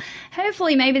 well,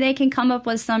 hopefully maybe they can come up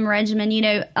with some regimen.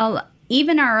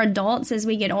 Even our adults, as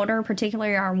we get older,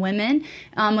 particularly our women,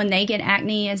 when they get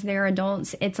acne as they're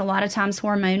adults, it's a lot of times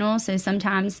hormonal. So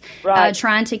sometimes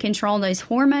trying to control those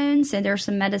hormones. So there's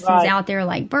some medicines out there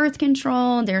like birth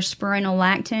control. There's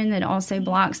spironolactone that also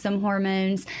blocks some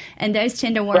hormones. And those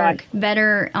tend to work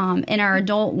better in our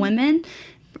adult women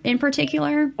in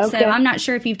particular. Okay. So I'm not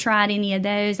sure if you've tried any of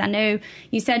those. I know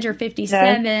you said you're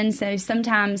 57, so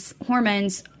sometimes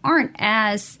hormones aren't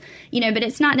as, but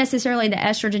it's not necessarily the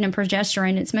estrogen and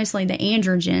progesterone. It's mostly the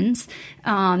androgens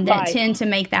that tend to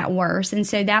make that worse. And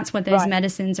so that's what those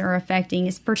medicines are affecting,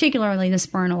 is particularly the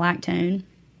spironolactone.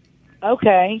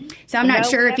 Okay. So I'm not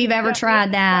sure if you've ever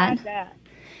tried that.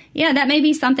 Yeah, that may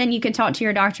be something you could talk to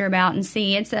your doctor about and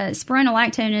see. It's a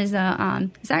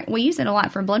spironolactone we use it a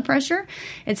lot for blood pressure.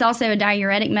 It's also a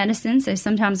diuretic medicine, so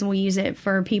sometimes we use it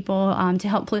for people to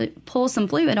help pull some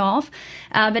fluid off.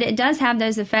 But it does have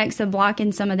those effects of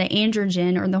blocking some of the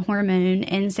androgen or the hormone,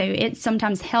 and so it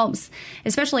sometimes helps,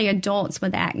 especially adults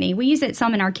with acne. We use it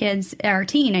some in our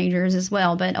teenagers as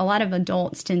well, but a lot of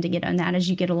adults tend to get on that as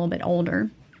you get a little bit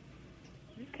older.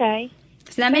 Okay.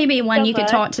 So that may be one you could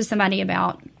talk to somebody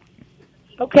about.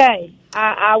 Okay,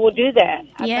 I will do that.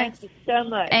 Thank you so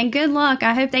much. And good luck.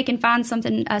 I hope they can find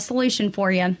a solution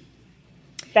for you.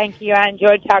 Thank you. I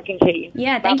enjoyed talking to you.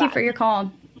 Yeah, thank you for your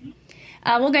call.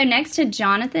 We'll go next to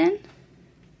Jonathan.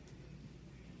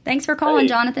 Thanks for calling,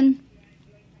 Jonathan.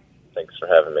 Thanks for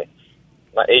having me.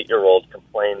 My 8-year-old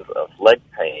complains of leg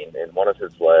pain in one of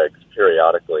his legs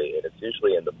periodically, and it's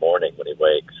usually in the morning when he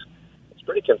wakes. It's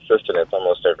pretty consistent. It's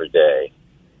almost every day.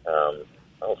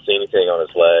 I don't see anything on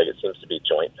his leg. It seems to be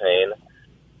joint pain,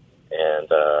 and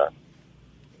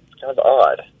it's kind of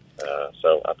odd.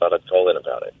 So I thought I'd call in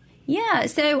about it. Yeah,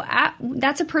 so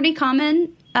that's a pretty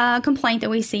common complaint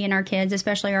that we see in our kids,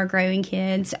 especially our growing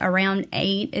kids. Around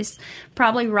 8 is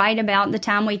probably right about the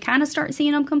time we kind of start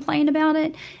seeing them complain about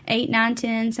it. 8, 9,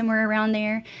 10, somewhere around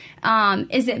there.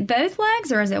 Is it both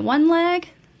legs or is it one leg?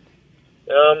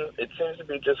 It seems to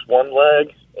be just one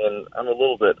leg, and I'm a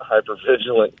little bit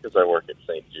hypervigilant because I work at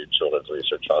St. Jude Children's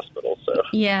Research Hospital. So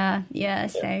yeah.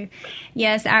 So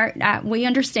yes, we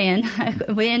understand.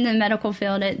 We're in the medical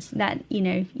field. It's that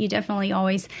you definitely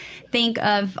always think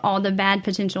of all the bad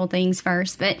potential things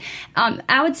first. But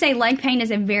I would say leg pain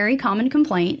is a very common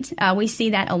complaint. We see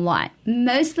that a lot.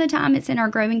 Most of the time, it's in our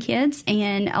growing kids,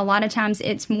 and a lot of times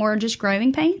it's more just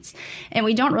growing pains, and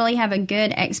we don't really have a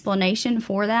good explanation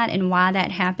for that and why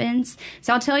that happens.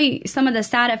 So I'll tell you some of the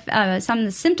some of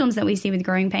the symptoms that we see with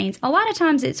growing pains. A lot of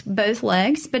times it's both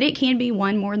legs, but it can be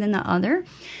one more than the other.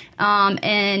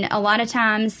 And a lot of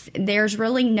times there's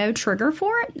really no trigger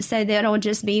for it. So that'll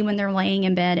just be when they're laying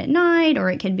in bed at night, or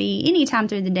it could be any time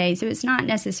through the day. So it's not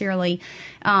necessarily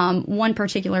one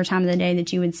particular time of the day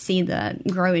that you would see the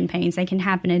growing pains. They can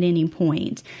happen at any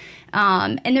point.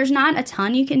 And there's not a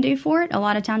ton you can do for it. A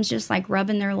lot of times just like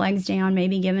rubbing their legs down,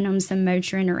 maybe giving them some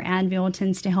Motrin or Advil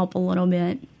tends to help a little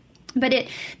bit. But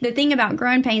the thing about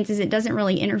growing pains is it doesn't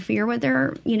really interfere with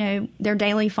their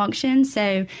daily function.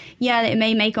 So, yeah, it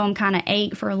may make them kind of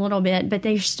ache for a little bit, but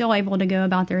they're still able to go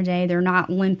about their day. They're not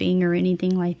limping or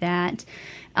anything like that.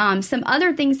 Some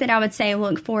other things that I would say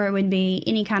look for would be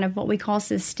any kind of what we call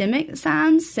systemic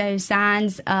signs. So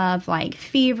signs of like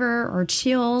fever or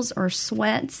chills or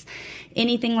sweats,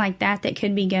 anything like that that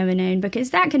could be going on,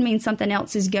 because that could mean something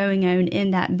else is going on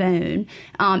in that bone,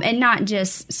 and not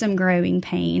just some growing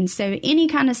pain. So any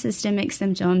kind of systemic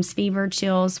symptoms, fever,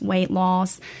 chills, weight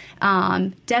loss,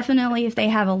 definitely if they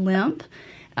have a limp,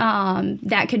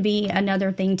 that could be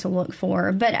another thing to look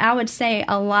for. But I would say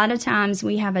a lot of times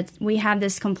we have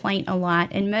this complaint a lot,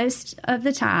 and most of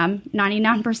the time,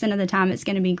 99% of the time, it's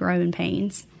going to be growing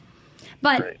pains.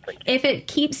 But if it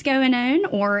keeps going on,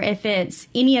 or if it's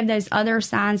any of those other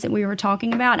signs that we were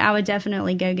talking about, I would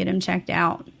definitely go get them checked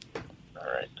out. All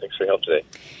right. Thanks for your help today.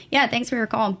 Yeah, thanks for your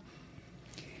call.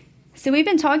 So we've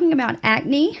been talking about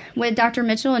acne with Dr.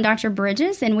 Mitchell and Dr.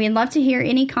 Bridges, and we'd love to hear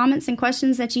any comments and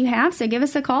questions that you have. So give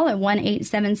us a call at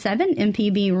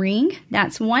 1-877-MPB-RING.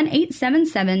 That's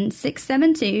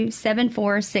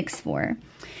 1-877-672-7464.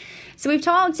 So we've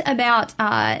talked about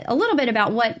a little bit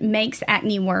about what makes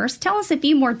acne worse. Tell us a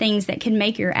few more things that can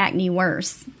make your acne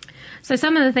worse. So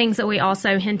some of the things that we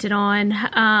also hinted on,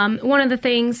 one of the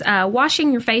things,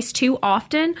 washing your face too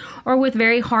often or with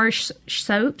very harsh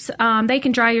soaps, they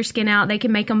can dry your skin out. They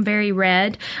can make them very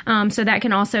red. So that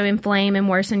can also inflame and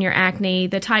worsen your acne.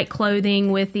 The tight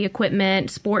clothing with the equipment,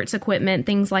 sports equipment,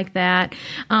 things like that.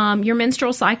 Your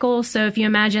menstrual cycle. So if you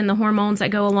imagine the hormones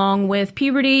that go along with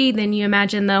puberty, then you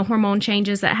imagine the hormone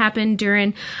changes that happen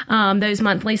during those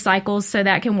monthly cycles. So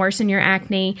that can worsen your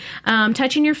acne.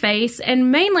 Touching your face,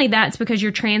 and mainly that's because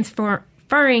you're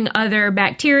transferring other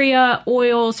bacteria,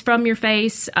 oils from your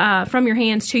face, from your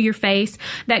hands to your face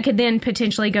that could then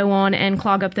potentially go on and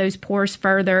clog up those pores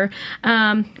further.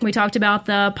 We talked about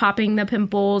the popping the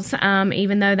pimples,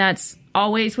 even though that's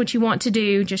always what you want to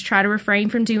do. Just try to refrain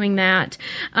from doing that.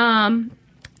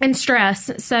 And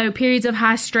stress. So periods of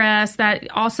high stress,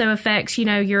 that also affects,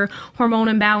 your hormone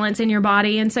imbalance in your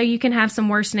body. And so you can have some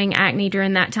worsening acne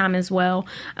during that time as well.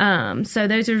 So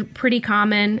those are pretty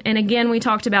common. And again, we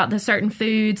talked about the certain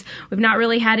foods. We've not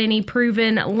really had any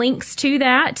proven links to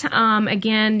that.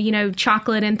 Again,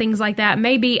 chocolate and things like that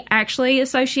may be actually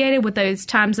associated with those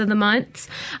times of the months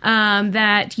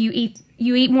that you eat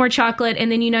more chocolate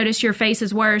and then you notice your face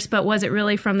is worse, but was it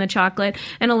really from the chocolate?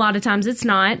 And a lot of times it's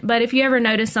not. But if you ever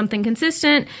notice something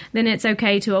consistent, then it's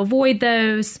okay to avoid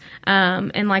those.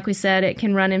 And like we said, it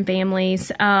can run in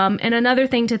families. And another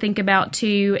thing to think about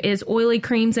too is oily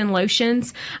creams and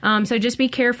lotions. So just be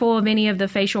careful of any of the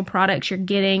facial products you're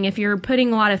getting. If you're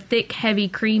putting a lot of thick, heavy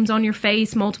creams on your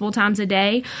face multiple times a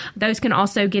day, those can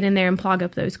also get in there and clog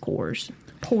up those pores.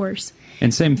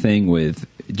 And same thing with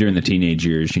during the teenage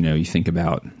years, you think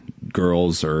about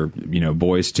girls or,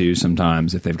 boys too,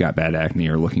 sometimes if they've got bad acne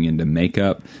or looking into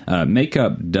makeup.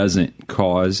 Makeup doesn't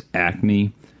cause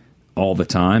acne all the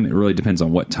time. It really depends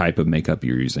on what type of makeup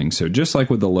you're using. So just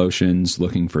like with the lotions,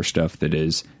 looking for stuff that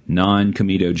is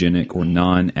non-comedogenic or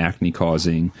non-acne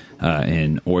causing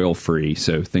and oil-free,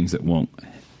 so things that won't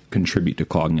contribute to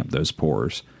clogging up those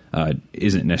pores.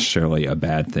 Isn't necessarily a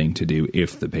bad thing to do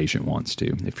if the patient wants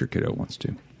to, if your kiddo wants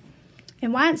to.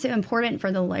 And why it's so important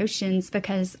for the lotions,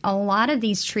 because a lot of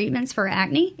these treatments for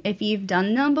acne, if you've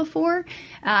done them before,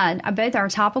 both our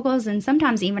topicals and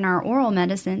sometimes even our oral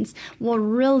medicines will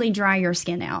really dry your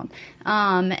skin out.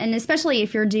 And especially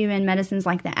if you're doing medicines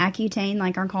like the Accutane,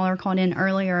 like our caller called in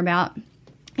earlier about,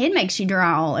 it makes you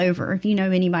dry all over. If you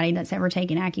know anybody that's ever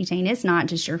taken Accutane, it's not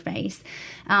just your face.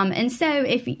 And so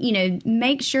if,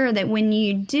 make sure that when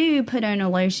you do put on a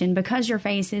lotion, because your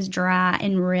face is dry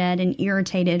and red and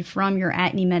irritated from your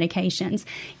acne medications,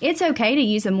 it's okay to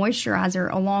use a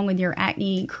moisturizer along with your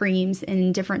acne creams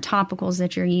and different topicals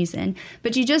that you're using.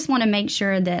 But you just want to make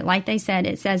sure that, like they said,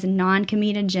 it says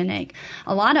non-comedogenic.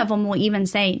 A lot of them will even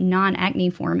say non-acne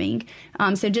forming.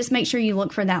 So just make sure you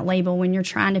look for that label when you're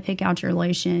trying to pick out your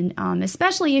lotion,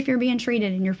 especially if you're being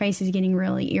treated and your face is getting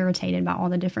really irritated by all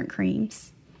the different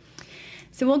creams.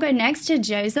 So we'll go next to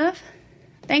Joseph.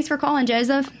 Thanks for calling,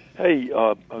 Joseph. Hey,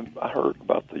 I heard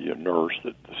about the nurse,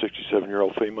 the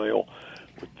 67-year-old female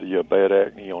with the bad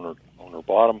acne on her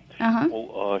bottom. Uh-huh.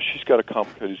 Well, she's got a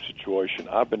complicated situation.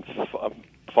 I'm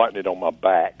fighting it on my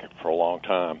back for a long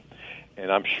time. And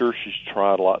I'm sure she's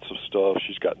tried lots of stuff.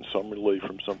 She's gotten some relief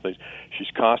from some things. She's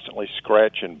constantly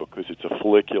scratching because it's a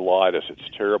folliculitis. It's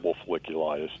terrible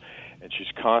folliculitis. And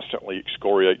she's constantly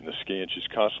excoriating the skin. She's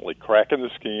constantly cracking the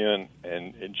skin,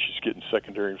 and she's getting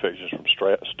secondary infections from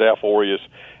Staph aureus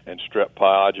and Strep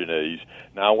pyogenes.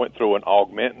 Now, I went through an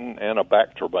Augmentin and a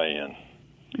Bactroban.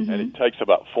 and it takes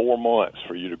about 4 months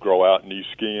for you to grow out new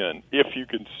skin if you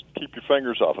can keep your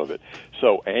fingers off of it.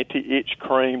 So anti-itch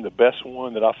cream, the best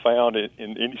one that I found in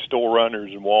any store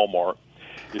runners in Walmart,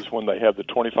 is when they have the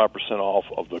 25% off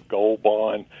of the Gold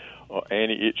Bond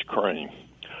anti-itch cream.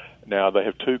 Now, they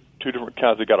have two different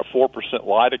kinds. They got a 4%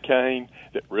 lidocaine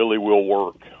that really will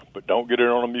work, but don't get it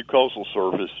on a mucosal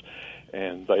surface.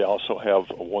 And they also have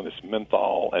one that's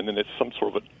menthol, and then it's some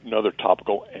sort of another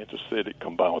topical antiseptic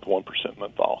combined with 1%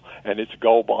 menthol. And it's a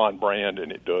Gold Bond brand, and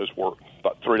it does work.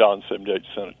 About $3.78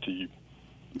 a tube.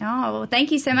 Oh, well,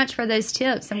 thank you so much for those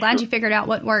tips. I'm glad you figured out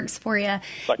what works for you.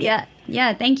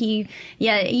 Yeah, thank you.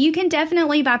 Yeah, you can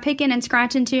definitely, by picking and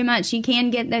scratching too much, you can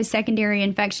get those secondary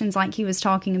infections like he was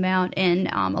talking about. And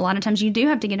a lot of times you do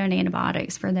have to get on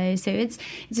antibiotics for those. So it's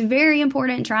very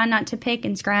important trying not to pick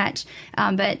and scratch.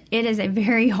 But it is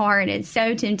very hard. It's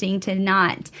so tempting to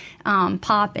not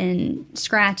pop and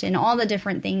scratch and all the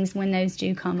different things when those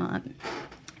do come up.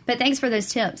 But thanks for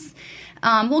those tips.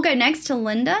 We'll go next to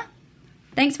Linda.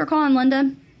 Thanks for calling,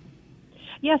 Linda.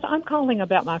 Yes, I'm calling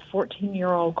about my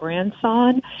 14-year-old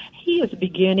grandson. He is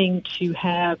beginning to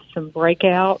have some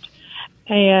breakout,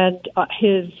 and I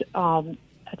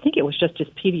think it was just his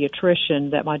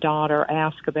pediatrician that my daughter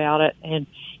asked about it, and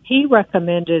he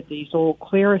recommended these old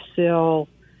Clearasil,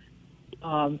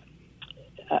 I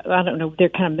don't know, they're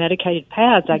kind of medicated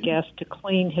pads, I guess, to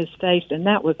clean his face, and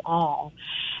that was all.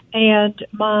 And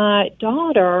my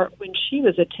daughter, when she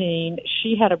was a teen,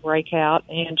 she had a breakout,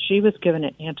 and she was given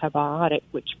an antibiotic,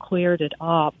 which cleared it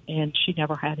up, and she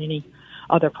never had any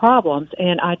other problems.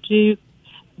 And I do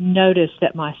notice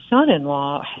that my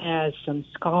son-in-law has some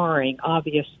scarring.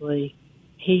 Obviously,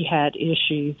 he had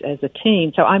issues as a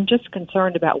teen. So I'm just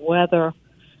concerned about whether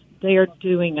they're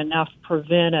doing enough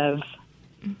preventive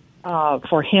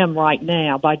for him right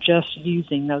now by just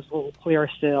using those little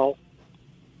Clearasil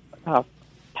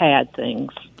pad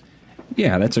things.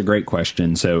 Yeah, that's a great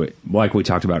question. So like we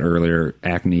talked about earlier,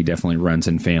 acne definitely runs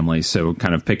in families. So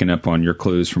kind of picking up on your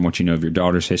clues from what you know of your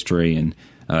daughter's history and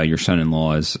your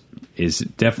son-in-law's is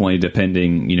definitely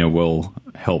depending, will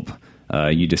help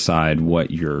you decide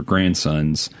what your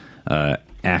grandson's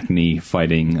acne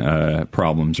fighting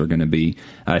problems are going to be.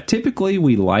 Typically,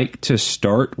 we like to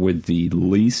start with the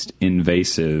least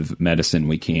invasive medicine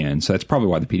we can. So that's probably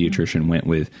why the pediatrician went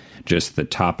with just the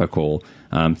topical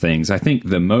things. I think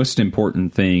the most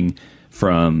important thing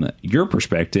from your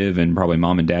perspective and probably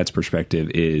mom and dad's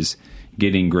perspective is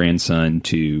getting grandson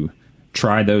to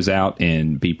try those out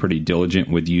and be pretty diligent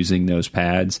with using those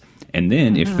pads. And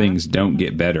then if things don't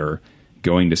get better,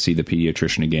 going to see the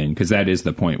pediatrician again, because that is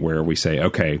the point where we say,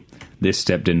 okay, this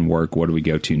step didn't work. What do we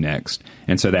go to next?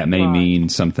 And so that may mean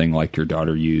something like your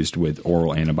daughter used with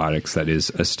oral antibiotics. That is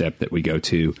a step that we go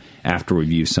to after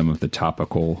we've used some of the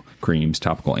topical creams,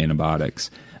 topical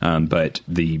antibiotics. But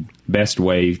the best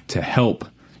way to help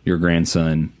your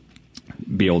grandson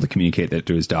be able to communicate that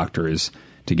to his doctor is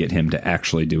to get him to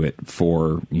actually do it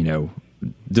for,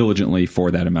 diligently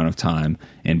for that amount of time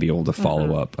and be able to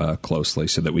follow up closely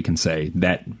so that we can say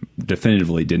that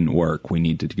definitively didn't work. We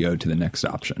need to go to the next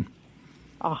option.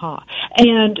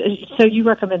 And so you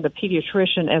recommend the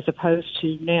pediatrician as opposed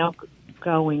to now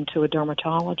going to a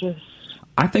dermatologist?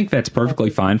 I think that's perfectly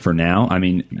fine for now. I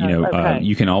mean,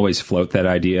 you can always float that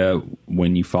idea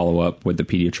when you follow up with the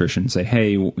pediatrician and say,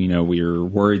 hey, we're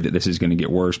worried that this is going to get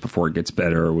worse before it gets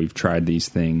better. We've tried these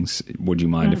things. Would you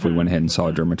mind if we went ahead and saw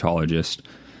a dermatologist?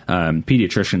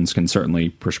 Pediatricians can certainly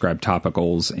prescribe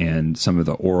topicals and some of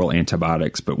the oral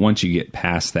antibiotics, but once you get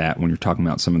past that, when you're talking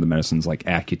about some of the medicines like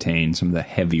Accutane, some of the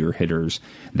heavier hitters,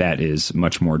 that is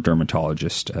much more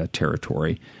dermatologist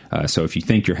territory. So if you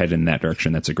think you're headed in that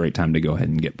direction, that's a great time to go ahead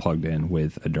and get plugged in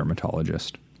with a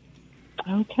dermatologist.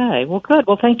 Okay. Well, good.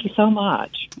 Well, thank you so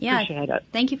much. Yeah. Appreciate it.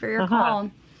 Thank you for your call.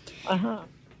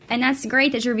 And that's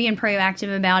great that you're being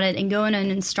proactive about it and going in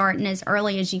and starting as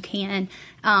early as you can.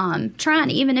 Trying,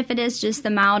 even if it is just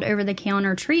the mild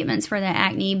over-the-counter treatments for the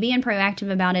acne, being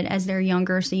proactive about it as they're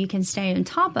younger so you can stay on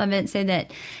top of it so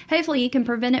that hopefully you can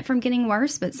prevent it from getting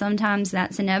worse, but sometimes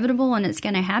that's inevitable and it's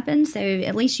going to happen. So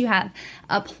at least you have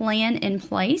a plan in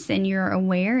place and you're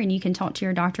aware and you can talk to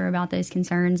your doctor about those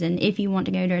concerns. And if you want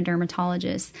to go to a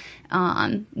dermatologist,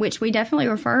 which we definitely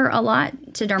refer a lot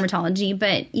to dermatology,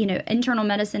 but, internal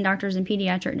medicine doctors and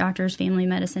pediatric doctors, family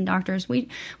medicine doctors, we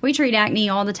treat acne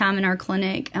all the time in our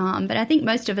clinic. But I think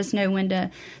most of us know when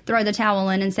to throw the towel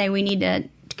in and say we need to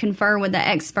confer with the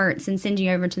experts and send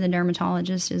you over to the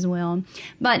dermatologist as well.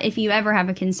 But if you ever have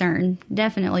a concern,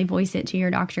 definitely voice it to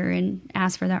your doctor and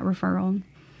ask for that referral.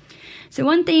 So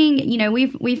one thing, you know,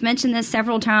 we've mentioned this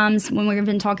several times when we've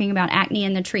been talking about acne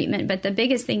and the treatment, but the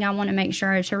biggest thing I want to make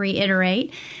sure to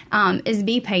reiterate is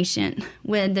be patient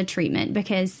with the treatment,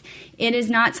 because it is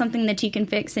not something that you can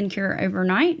fix and cure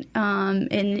overnight. And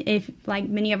if, like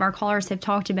many of our callers have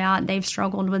talked about, they've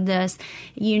struggled with this,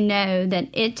 you know that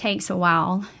it takes a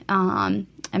while.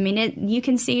 I mean, you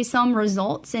can see some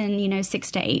results in,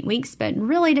 6 to 8 weeks, but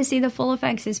really to see the full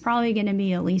effects is probably going to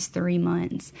be at least 3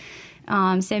 months.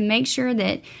 So make sure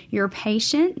that you're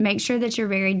patient. Make sure that you're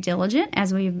very diligent.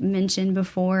 As we've mentioned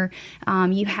before,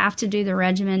 you have to do the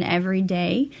regimen every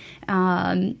day,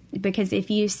 because if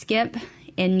you skip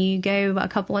and you go a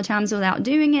couple of times without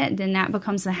doing it, then that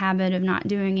becomes the habit of not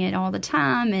doing it all the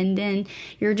time, and then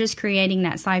you're just creating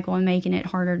that cycle and making it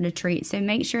harder to treat. So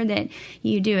make sure that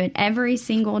you do it every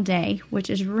single day, which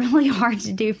is really hard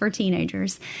to do for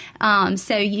teenagers.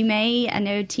 So I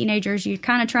know teenagers, you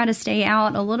kind of try to stay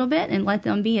out a little bit and let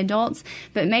them be adults,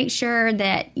 but make sure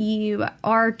that you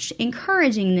are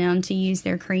encouraging them to use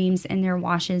their creams and their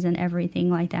washes and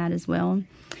everything like that as well.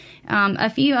 A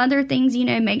few other things,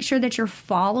 make sure that you're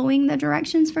following the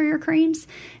directions for your creams.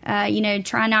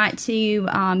 Try not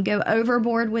to go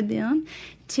overboard with them.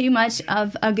 Too much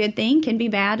of a good thing can be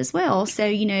bad as well. So,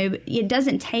 it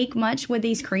doesn't take much with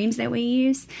these creams that we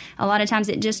use. A lot of times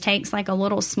it just takes like a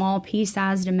little small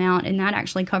pea-sized amount, and that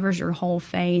actually covers your whole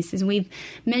face. As we've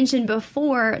mentioned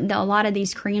before, a lot of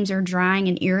these creams are drying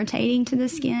and irritating to the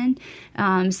skin.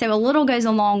 So a little goes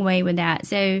a long way with that.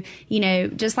 So,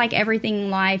 just like everything in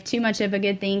life, too much of a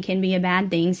good thing can be a bad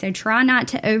thing. So try not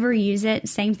to overuse it.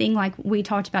 Same thing like we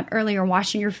talked about earlier,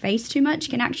 washing your face too much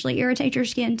can actually irritate your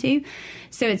skin too.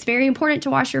 So it's very important to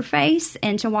wash your face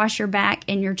and to wash your back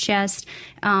and your chest,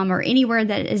 or anywhere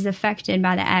that is affected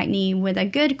by the acne with a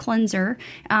good cleanser.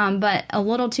 But a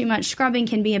little too much scrubbing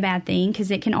can be a bad thing, because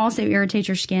it can also irritate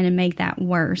your skin and make that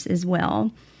worse as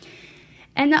well.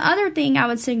 And the other thing I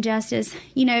would suggest is,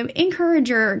 encourage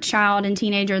your child and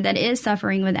teenager that is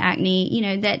suffering with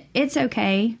acne, that it's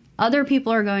okay. Other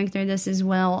people are going through this as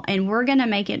well, and we're going to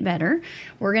make it better.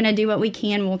 We're going to do what we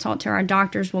can. We'll talk to our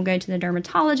doctors. We'll go to the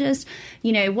dermatologist,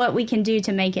 what we can do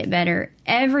to make it better.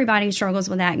 Everybody struggles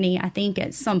with acne, I think,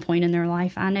 at some point in their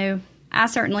life. I know I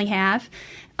certainly have.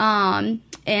 And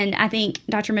I think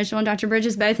Dr. Mitchell and Dr.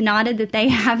 Bridges both nodded that they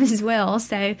have as well.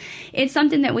 So it's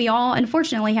something that we all,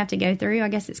 unfortunately, have to go through. I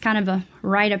guess it's kind of a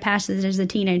rite of passage as a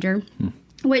teenager.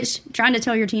 Which trying to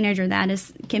tell your teenager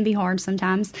that can be hard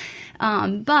sometimes.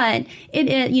 But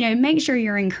it make sure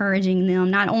you're encouraging them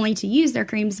not only to use their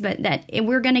creams, but that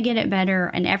we're going to get it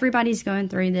better, and everybody's going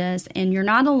through this, and you're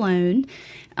not alone,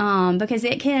 because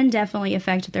it can definitely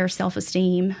affect their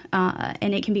self-esteem,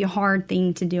 and it can be a hard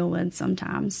thing to deal with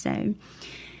sometimes. So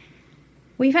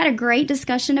we've had a great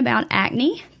discussion about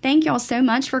acne. Thank y'all so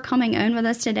much for coming on with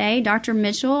us today, Dr.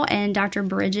 Mitchell and Dr.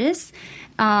 Bridges.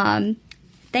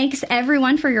 Thanks,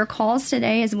 everyone, for your calls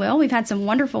today as well. We've had some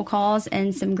wonderful calls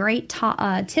and some great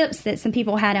tips that some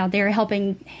people had out there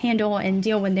helping handle and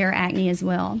deal with their acne as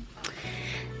well.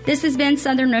 This has been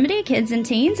Southern Remedy Kids and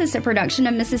Teens. It's a production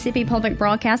of Mississippi Public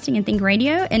Broadcasting and Think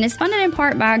Radio, and is funded in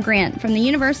part by a grant from the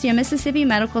University of Mississippi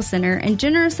Medical Center and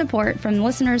generous support from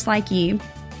listeners like you.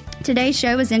 Today's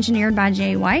show was engineered by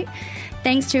Jay White.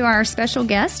 Thanks to our special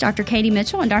guests, Dr. Katie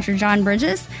Mitchell and Dr. John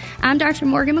Bridges. I'm Dr.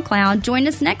 Morgan McLeod. Join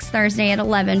us next Thursday at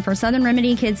 11 for Southern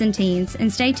Remedy Kids and Teens.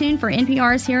 And stay tuned for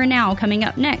NPR's Here and Now coming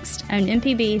up next on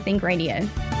MPB Think Radio.